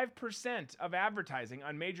 75% of advertising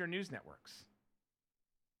on major news networks.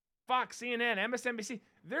 Fox, CNN, MSNBC,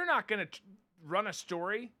 they're not going to run a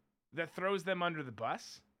story that throws them under the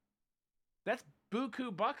bus. That's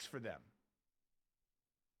buku bucks for them.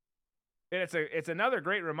 And it's another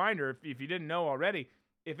great reminder, if you didn't know already,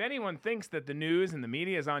 if anyone thinks that the news and the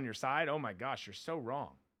media is on your side, oh my gosh, you're so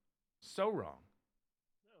wrong. So wrong.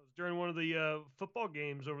 It was during one of the football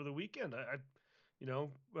games over the weekend.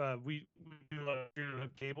 We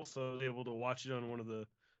have cable, so I was able to watch it on one of the,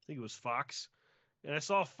 I think it was Fox, and I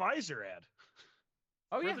saw a Pfizer ad.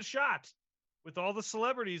 Oh, for the shot with all the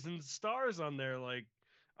celebrities and stars on there, like,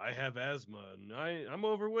 I have asthma and I'm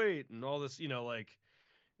overweight and all this,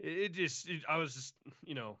 I was just,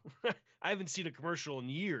 I haven't seen a commercial in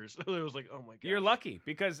years. It was like, oh my God. You're lucky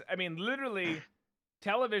because, literally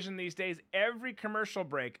television these days, every commercial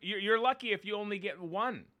break, you're lucky if you only get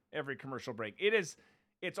one every commercial break.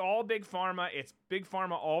 It's all Big Pharma. It's Big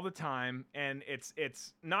Pharma all the time. And it's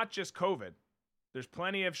not just COVID. There's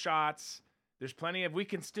plenty of shots. There's plenty of, we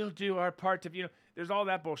can still do our part to, there's all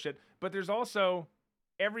that bullshit. But there's also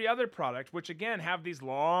every other product, which again have these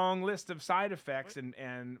long list of side effects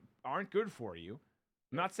and aren't good for you.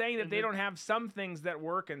 I'm not saying that they don't have some things that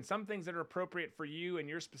work and some things that are appropriate for you and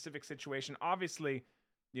your specific situation. Obviously,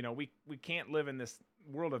 we can't live in this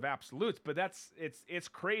world of absolutes, but it's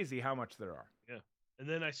crazy how much there are. Yeah. And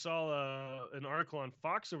then I saw an article on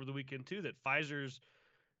Fox over the weekend too that Pfizer's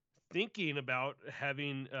thinking about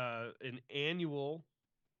having an annual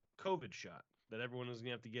COVID shot that everyone is going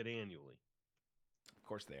to have to get annually. Of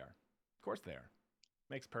course they are. Of course they are.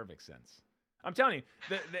 Makes perfect sense. I'm telling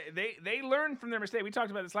you, they learned from their mistake. We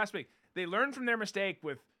talked about this last week. They learned from their mistake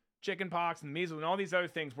with chickenpox and measles and all these other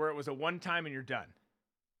things where it was a one-time and you're done.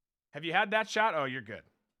 Have you had that shot? Oh, you're good.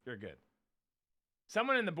 You're good.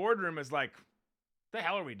 Someone in the boardroom is like, the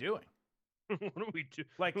hell are we doing? What are we doing?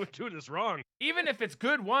 Like, we're doing this wrong. Even if it's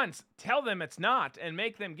good once, tell them it's not and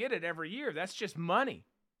make them get it every year. That's just money.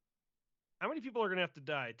 How many people are going to have to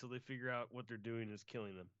die till they figure out what they're doing is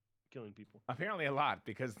killing people? Apparently a lot,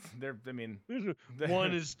 because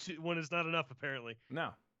one is not enough, apparently. No.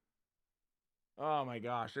 Oh my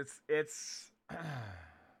gosh, it's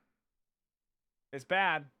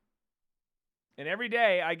bad. And every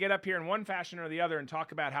day I get up here in one fashion or the other and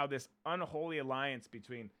talk about how this unholy alliance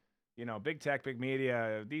between, big tech, big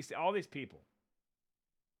media, all these people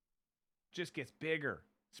just gets bigger,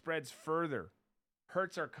 spreads further,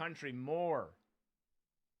 hurts our country more.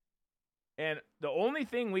 And the only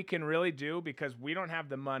thing we can really do, because we don't have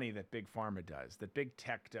the money that big pharma does, that big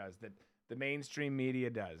tech does, that the mainstream media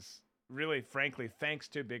does, really, frankly, thanks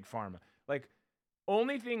to big pharma,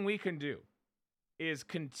 only thing we can do is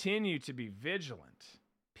continue to be vigilant,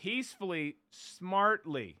 peacefully,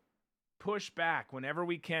 smartly push back whenever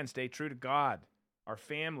we can, stay true to God, our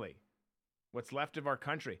family, what's left of our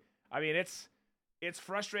country. I mean, it's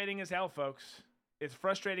frustrating as hell, folks. It's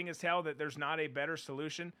frustrating as hell that there's not a better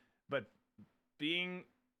solution, but being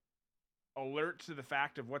alert to the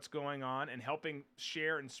fact of what's going on and helping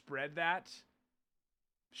share and spread that.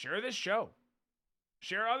 Share this show.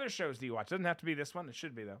 Share other shows that you watch. Doesn't have to be this one. It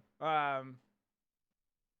should be, though.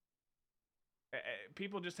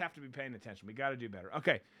 People just have to be paying attention. We got to do better.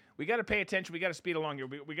 Okay, we got to pay attention. We got to speed along here.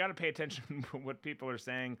 We got to pay attention to what people are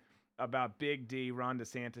saying about Big D, Ron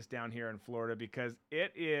DeSantis down here in Florida, because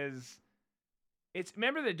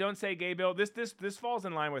remember the Don't Say Gay bill? This falls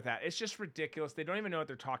in line with that. It's just ridiculous. They don't even know what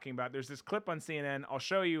they're talking about. There's this clip on CNN. I'll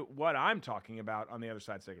show you what I'm talking about on the other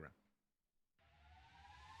side. Stick around.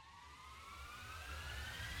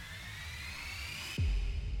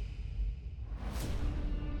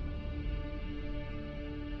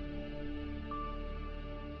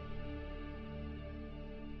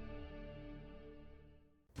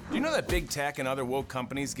 Do you know that big tech and other woke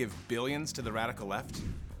companies give billions to the radical left?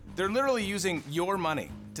 They're literally using your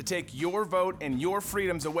money to take your vote and your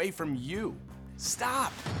freedoms away from you.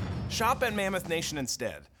 Stop. Shop at Mammoth Nation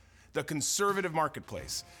instead, the conservative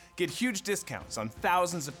marketplace. Get huge discounts on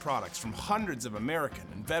thousands of products from hundreds of American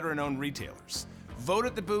and veteran-owned retailers. Vote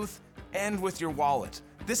at the booth and with your wallet.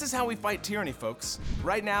 This is how we fight tyranny, folks.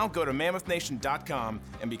 Right now, go to MammothNation.com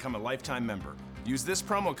and become a lifetime member. Use this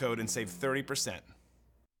promo code and save 30%.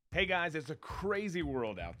 Hey guys, it's a crazy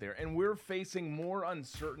world out there, and we're facing more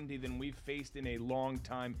uncertainty than we've faced in a long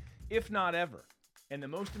time, if not ever. And the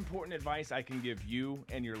most important advice I can give you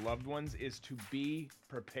and your loved ones is to be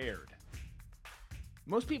prepared.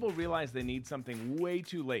 Most people realize they need something way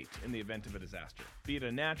too late in the event of a disaster, be it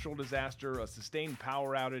a natural disaster, a sustained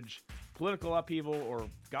power outage, political upheaval, or,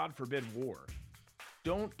 God forbid, war.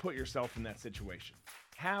 Don't put yourself in that situation.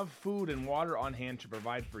 Have food and water on hand to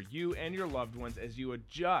provide for you and your loved ones as you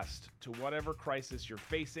adjust to whatever crisis you're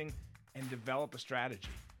facing and develop a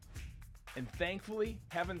strategy. And thankfully,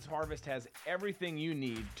 Heaven's Harvest has everything you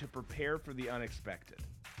need to prepare for the unexpected.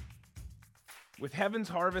 With Heaven's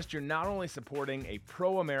Harvest, you're not only supporting a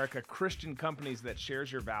pro-America Christian company that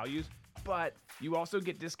shares your values, but you also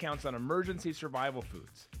get discounts on emergency survival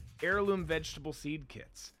foods, heirloom vegetable seed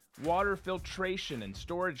kits, water filtration and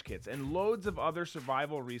storage kits, and loads of other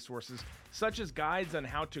survival resources, such as guides on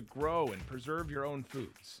how to grow and preserve your own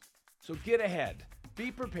foods. So get ahead,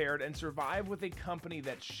 be prepared, and survive with a company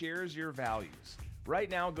that shares your values.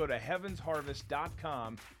 Right now, go to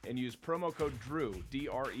heavensharvest.com and use promo code DREW,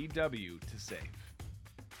 D-R-E-W, to save.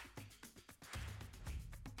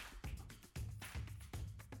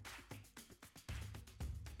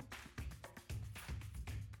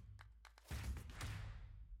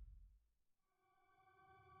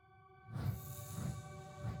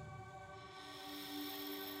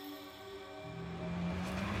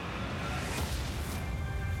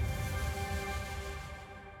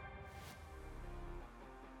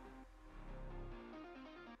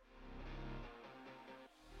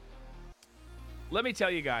 Let me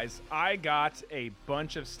tell you guys, I got a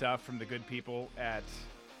bunch of stuff from the good people at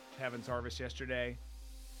Heaven's Harvest yesterday,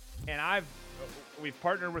 and we've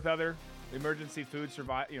partnered with other emergency food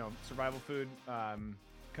survival food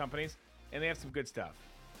companies, and they have some good stuff.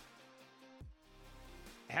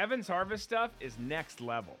 Heaven's Harvest stuff is next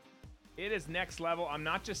level. It is next level. I'm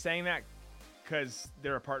not just saying that because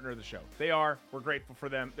they're a partner of the show. They are. We're grateful for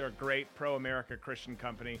them. They're a great pro-America Christian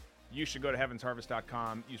company. You should go to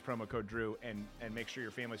heavensharvest.com, use promo code Drew, and make sure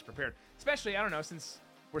your family's prepared. Especially, I don't know, since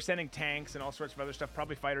we're sending tanks and all sorts of other stuff,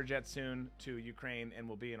 probably fighter jets soon to Ukraine, and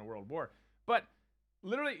we'll be in a world war. But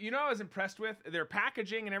literally, you know what I was impressed with? Their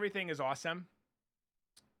packaging and everything is awesome.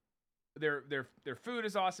 Their food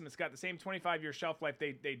is awesome. It's got the same 25-year shelf life.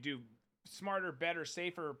 They do smarter, better,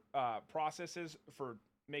 safer processes for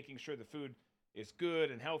making sure the food is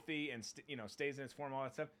good and healthy and stays in its form, all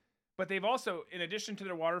that stuff. But they've also, in addition to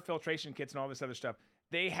their water filtration kits and all this other stuff,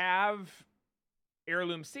 they have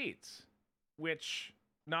heirloom seeds, which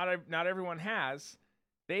not everyone has.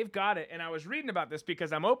 They've got it, and I was reading about this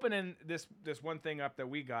because I'm opening this one thing up that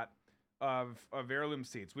we got of heirloom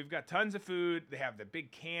seeds. We've got tons of food. They have the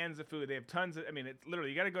big cans of food. They have tons of. I mean, it's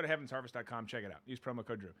literally, you got to go to heavensharvest.com, check it out. Use promo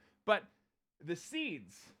code Drew. But the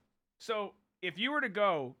seeds. So if you were to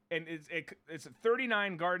go, and it's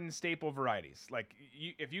 39 garden staple varieties. Like,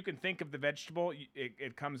 if you can think of the vegetable,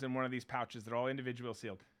 it comes in one of these pouches that are all individual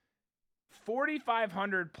sealed.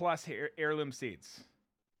 4,500 plus heirloom seeds.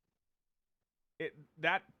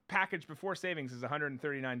 That package before savings is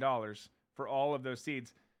 $139 for all of those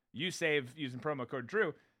seeds. You save using promo code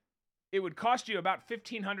Drew. It would cost you about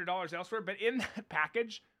 $1,500 elsewhere, but in that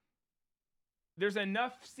package, there's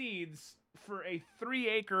enough seeds for a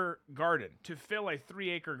 3-acre garden, to fill a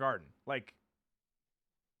 3-acre garden. Like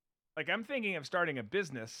I'm thinking of starting a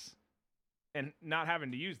business and not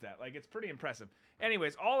having to use that. Like, it's pretty impressive.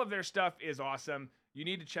 Anyways, all of their stuff is awesome. You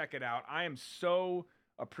need to check it out. I am so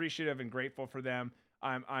appreciative and grateful for them.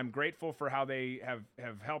 I'm grateful for how they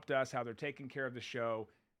have helped us, how they're taking care of the show.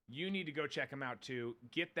 You need to go check them out too.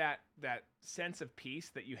 Get that sense of peace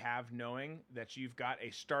that you have knowing that you've got a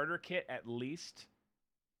starter kit at least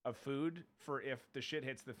of food for if the shit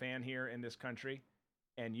hits the fan here in this country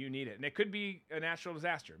and you need it. And it could be a natural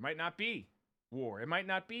disaster. It might not be war. It might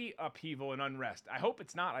not be upheaval and unrest. I hope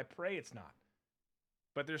it's not. I pray it's not.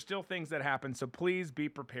 But there's still things that happen, so please be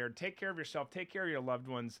prepared. Take care of yourself. Take care of your loved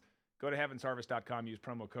ones. Go to heavensharvest.com. Use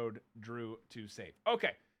promo code Drew to save.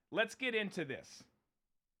 Okay, let's get into this.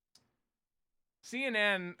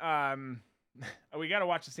 CNN, we got to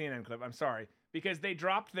watch the CNN clip. I'm sorry. Because they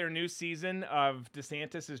dropped their new season of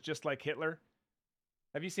DeSantis is Just Like Hitler.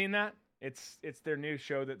 Have you seen that? It's their new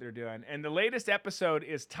show that they're doing. And the latest episode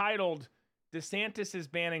is titled DeSantis is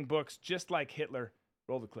Banning Books Just Like Hitler.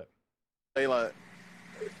 Roll the clip. Layla,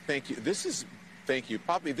 thank you. Thank you.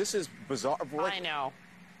 Poppy, this is bizarre. I know.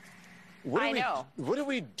 What are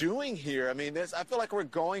we doing here? I mean, I feel like we're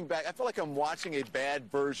going back. I feel like I'm watching a bad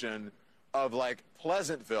version of, like,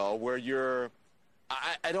 Pleasantville, where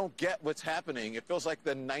I don't get what's happening. It feels like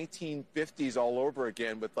the 1950s all over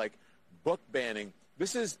again with, like, book banning.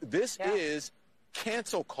 This is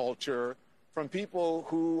cancel culture from people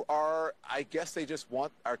who are, I guess they just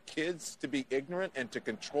want our kids to be ignorant and to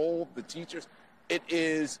control the teachers.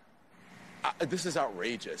 This is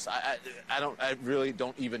outrageous. I really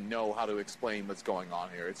don't even know how to explain what's going on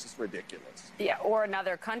here. It's just ridiculous. Yeah, or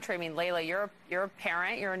another country. I mean, Layla, you're a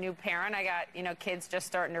parent. You're a new parent. I got, kids just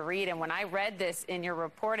starting to read. And when I read this in your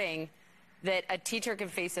reporting, that a teacher can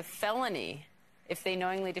face a felony if they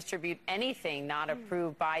knowingly distribute anything not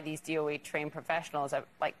approved by these DOE-trained professionals,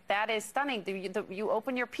 like, that is stunning. You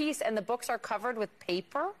open your piece and the books are covered with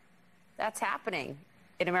paper? That's happening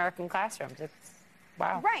in American classrooms. It's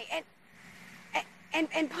wow. Right.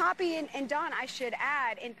 And Poppy and Don, I should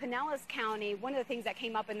add, in Pinellas County, one of the things that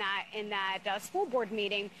came up in that school board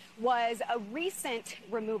meeting was a recent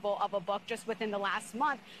removal of a book just within the last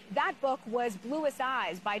month. That book was Bluest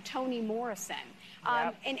Eyes by Toni Morrison.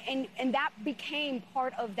 Yep. And that became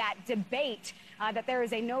part of that debate that there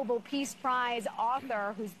is a Nobel Peace Prize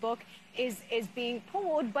author whose book is being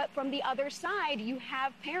pulled. But from the other side, you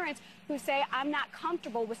have parents who say, I'm not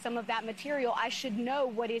comfortable with some of that material. I should know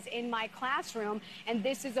what is in my classroom. And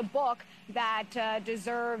this is a book that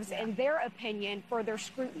deserves, in their opinion, further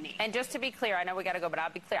scrutiny. And just to be clear, I know we got to go, but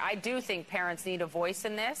I'll be clear. I do think parents need a voice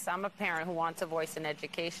in this. I'm a parent who wants a voice in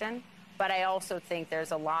education. But I also think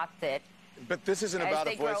there's a lot that... But this isn't about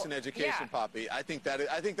a voice in education, Poppy. I think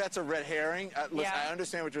that's a red herring. Listen, I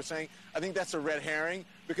understand what you're saying. I think that's a red herring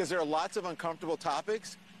because there are lots of uncomfortable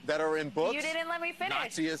topics that are in books. You didn't let me finish.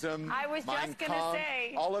 Nazism, I was just going to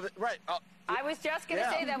say. All of it, right. I was just going to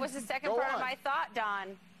say that was the second part of my thought,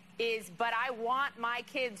 Don, but I want my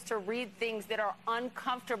kids to read things that are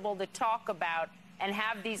uncomfortable to talk about and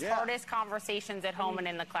have these hardest conversations at home and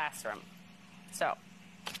in the classroom. So...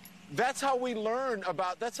 That's how we learn.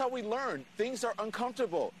 Things are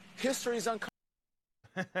uncomfortable. History's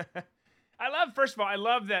uncomfortable. First of all, I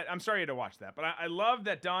love that. I'm sorry you had to watch that, but I love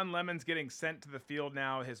that Don Lemon's getting sent to the field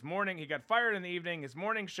now. He got fired in the evening. His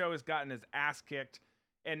morning show has gotten his ass kicked,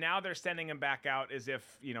 and now they're sending him back out as if,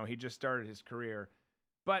 he just started his career.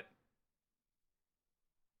 But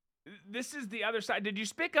this is the other side. Did you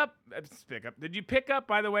pick up,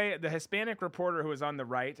 by the way, the Hispanic reporter who was on the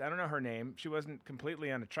right? I don't know her name. She wasn't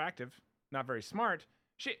completely unattractive, not very smart.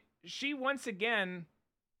 She once again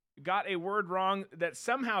got a word wrong that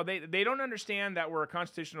somehow they don't understand that we're a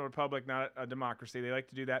constitutional republic, not a democracy. They like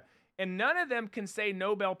to do that. And none of them can say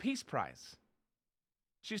Nobel Peace Prize.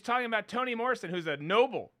 She's talking about Toni Morrison, who's a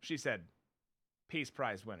Nobel, she said, Peace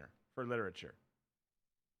Prize winner for literature.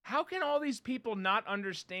 How can all these people not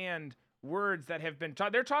understand words that have been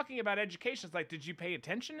taught? They're talking about education. It's like, did you pay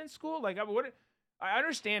attention in school? Like, I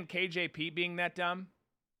understand KJP being that dumb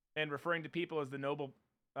and referring to people as the Nobel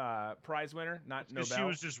prize winner, not Nobel. She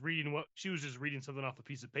was just reading something off a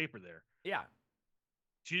piece of paper there. Yeah.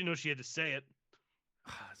 She didn't know she had to say it.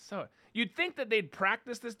 So you'd think that they'd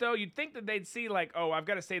practice this, though. You'd think that they'd see, like, oh, I've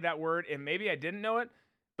got to say that word, and maybe I didn't know it,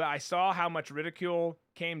 but I saw how much ridicule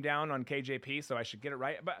came down on KJP, so I should get it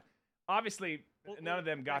right. But obviously, none of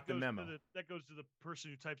them got the memo. That goes to the person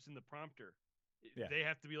who types in the prompter. Yeah. They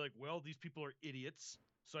have to be like, well, these people are idiots,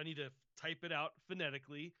 so I need to type it out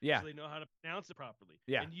phonetically so they know how to pronounce it properly.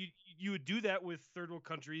 Yeah. And you would do that with third world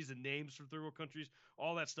countries and names from third world countries,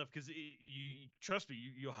 all that stuff, because you trust me,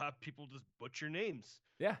 you'll have people just butcher names.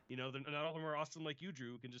 Yeah. Not all of them are awesome like you,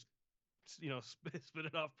 Drew, who can just spit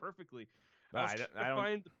it off perfectly. I don't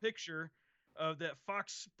find the picture that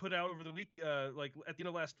Fox put out over the week, like at the end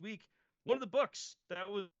of last week. One of the books that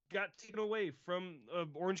got taken away from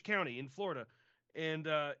Orange County in Florida. And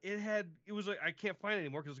it was like, I can't find it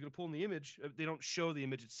anymore because I was going to pull in the image. They don't show the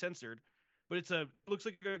image; it's censored. But it looks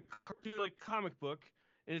like a cartoon, like comic book,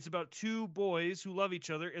 and it's about two boys who love each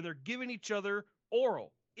other, and they're giving each other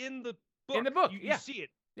oral in the book. In the book, you see it.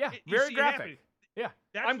 Yeah, very graphic. Yeah,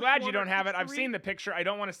 I'm glad you don't have it. I've seen the picture. I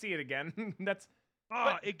don't want to see it again.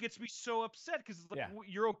 It gets me so upset because it's like,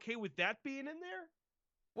 you're okay with that being in there?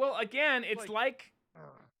 Well, again, it's like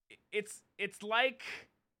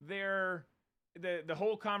they're. The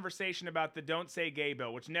whole conversation about the Don't Say Gay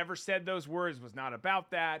bill, which never said those words, was not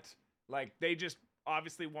about that. Like, they just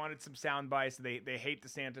obviously wanted some sound bites. They hate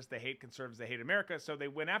DeSantis, they hate conservatives, they hate America, so they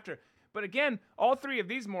went after. But again, all three of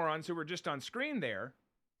these morons who were just on screen there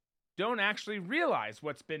don't actually realize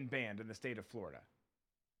what's been banned in the state of Florida.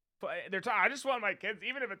 They're I just want my kids,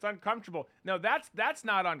 even if it's uncomfortable. No, that's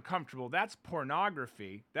not uncomfortable. That's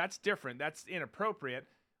pornography. That's different. That's inappropriate.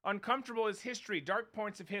 Uncomfortable is history, dark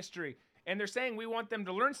points of history. And they're saying we want them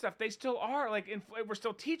to learn stuff. They still are. We're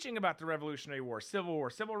still teaching about the Revolutionary War, Civil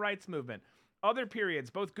War, Civil Rights Movement, other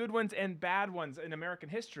periods, both good ones and bad ones in American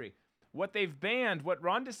history. What they've banned, what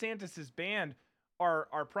Ron DeSantis has banned,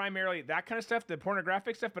 are primarily that kind of stuff, the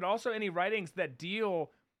pornographic stuff, but also any writings that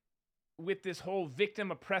deal with this whole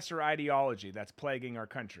victim-oppressor ideology that's plaguing our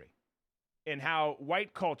country, and how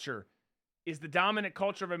white culture is the dominant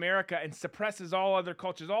culture of America and suppresses all other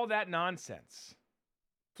cultures, all that nonsense.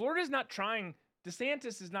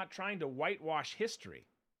 DeSantis is not trying to whitewash history.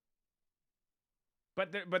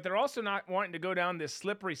 But they're also not wanting to go down this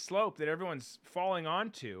slippery slope that everyone's falling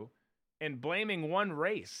onto and blaming one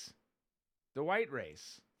race, the white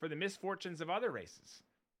race, for the misfortunes of other races.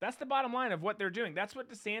 That's the bottom line of what they're doing. That's what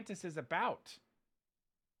DeSantis is about.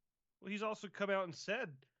 Well, he's also come out and said,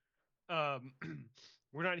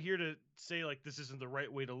 we're not here to say, like, this isn't the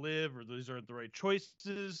right way to live or these aren't the right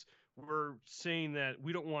choices. We're saying that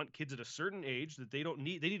we don't want kids at a certain age that they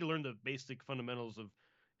need to learn the basic fundamentals of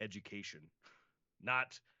education,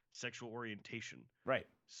 not sexual orientation. Right.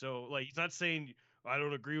 So, like, he's not saying I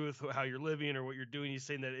don't agree with how you're living or what you're doing. He's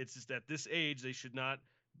saying that it's just at this age they should not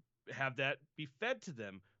have that be fed to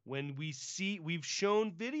them. When we've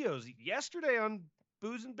shown videos yesterday on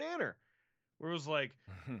Booze and Banner where it was like,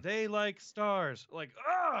 they like stars,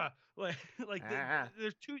 they're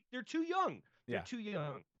too young. They're too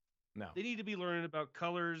young. No. They need to be learning about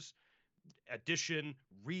colors, addition,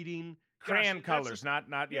 reading. Crayon colors, not.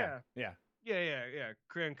 Yeah.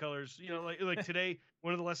 Crayon colors. Like today,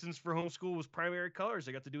 one of the lessons for homeschool was primary colors.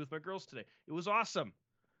 I got to do with my girls today. It was awesome.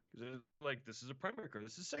 Because like, this is a primary color.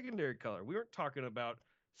 This is a secondary color. We weren't talking about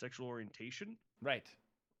sexual orientation. Right.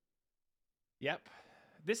 Yep.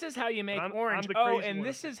 This is how you make orange.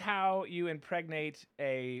 This is how you impregnate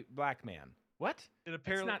a black man. What? And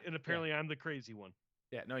apparently I'm the crazy one.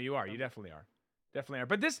 Yeah, no, you are. You definitely are. Definitely are.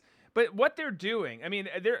 But what they're doing, I mean,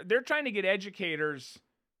 they're trying to get educators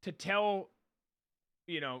to tell,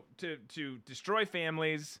 to destroy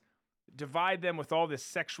families, divide them with all this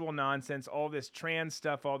sexual nonsense, all this trans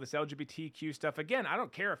stuff, all this LGBTQ stuff. Again, I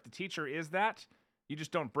don't care if the teacher is that. You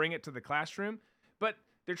just don't bring it to the classroom. But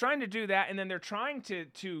they're trying to do that, and then they're trying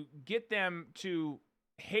to get them to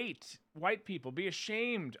hate white people, be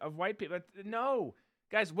ashamed of white people. No.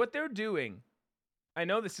 Guys, what they're doing, I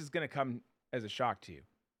know this is going to come as a shock to you.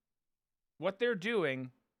 What they're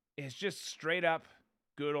doing is just straight up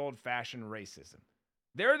good old-fashioned racism.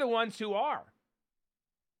 They're the ones who are.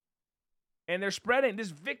 And they're spreading this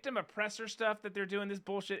victim oppressor stuff that they're doing, this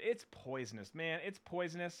bullshit. It's poisonous, man. It's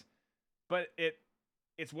poisonous. But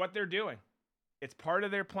it's what they're doing. It's part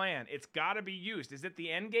of their plan. It's got to be used. Is it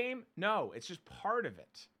the end game? No, it's just part of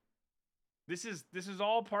it. This is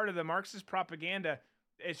all part of the Marxist propaganda.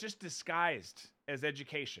 It's just disguised as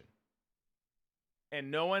education.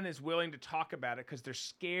 And no one is willing to talk about it because they're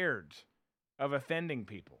scared of offending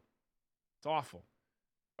people. It's awful.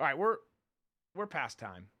 All right, we're past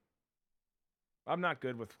time. I'm not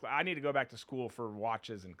good with. I need to go back to school for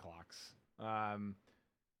watches and clocks. I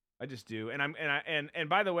just do. And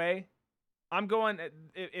by the way, I'm going.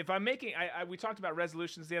 If I'm making, we talked about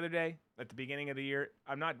resolutions the other day at the beginning of the year.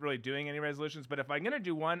 I'm not really doing any resolutions, but if I'm going to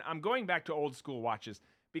do one, I'm going back to old school watches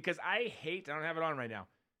because I don't have it on right now.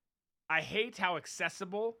 I hate how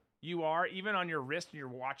accessible you are, even on your wrist, and your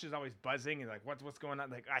watch is always buzzing and like, what's going on?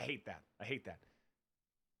 Like, I hate that.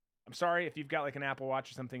 I'm sorry if you've got like an Apple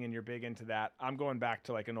Watch or something and you're big into that. I'm going back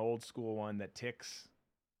to like an old school one that ticks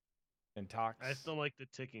and talks. I still like the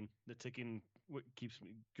ticking. The ticking keeps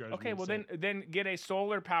me. Okay, well then get a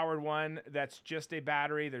solar powered one that's just a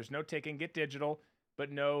battery. There's no ticking. Get digital,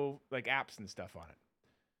 but no like apps and stuff on it.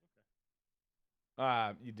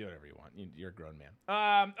 You do whatever you want. You're a grown man.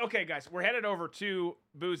 Okay, guys, we're headed over to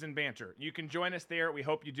Booze and Banter. You can join us there. We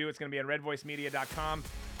hope you do. It's going to be at redvoicemedia.com.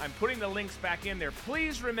 I'm putting the links back in there.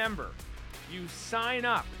 Please remember, you sign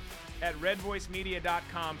up at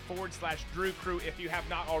redvoicemedia.com/Drew Crew if you have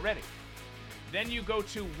not already. Then you go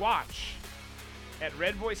to watch at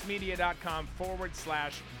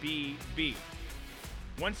redvoicemedia.com/BB.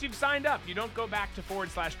 Once you've signed up, you don't go back to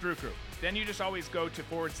 /Drew Crew. Then you just always go to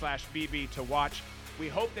 /BB to watch. We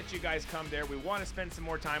hope that you guys come there. We want to spend some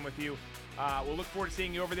more time with you. We'll look forward to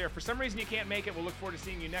seeing you over there. For some reason you can't make it, we'll look forward to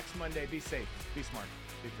seeing you next Monday. Be safe, be smart,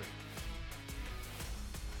 be free.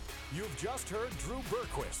 You've just heard Drew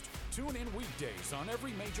Berquist. Tune in weekdays on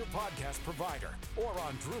every major podcast provider or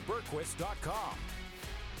on drewberquist.com.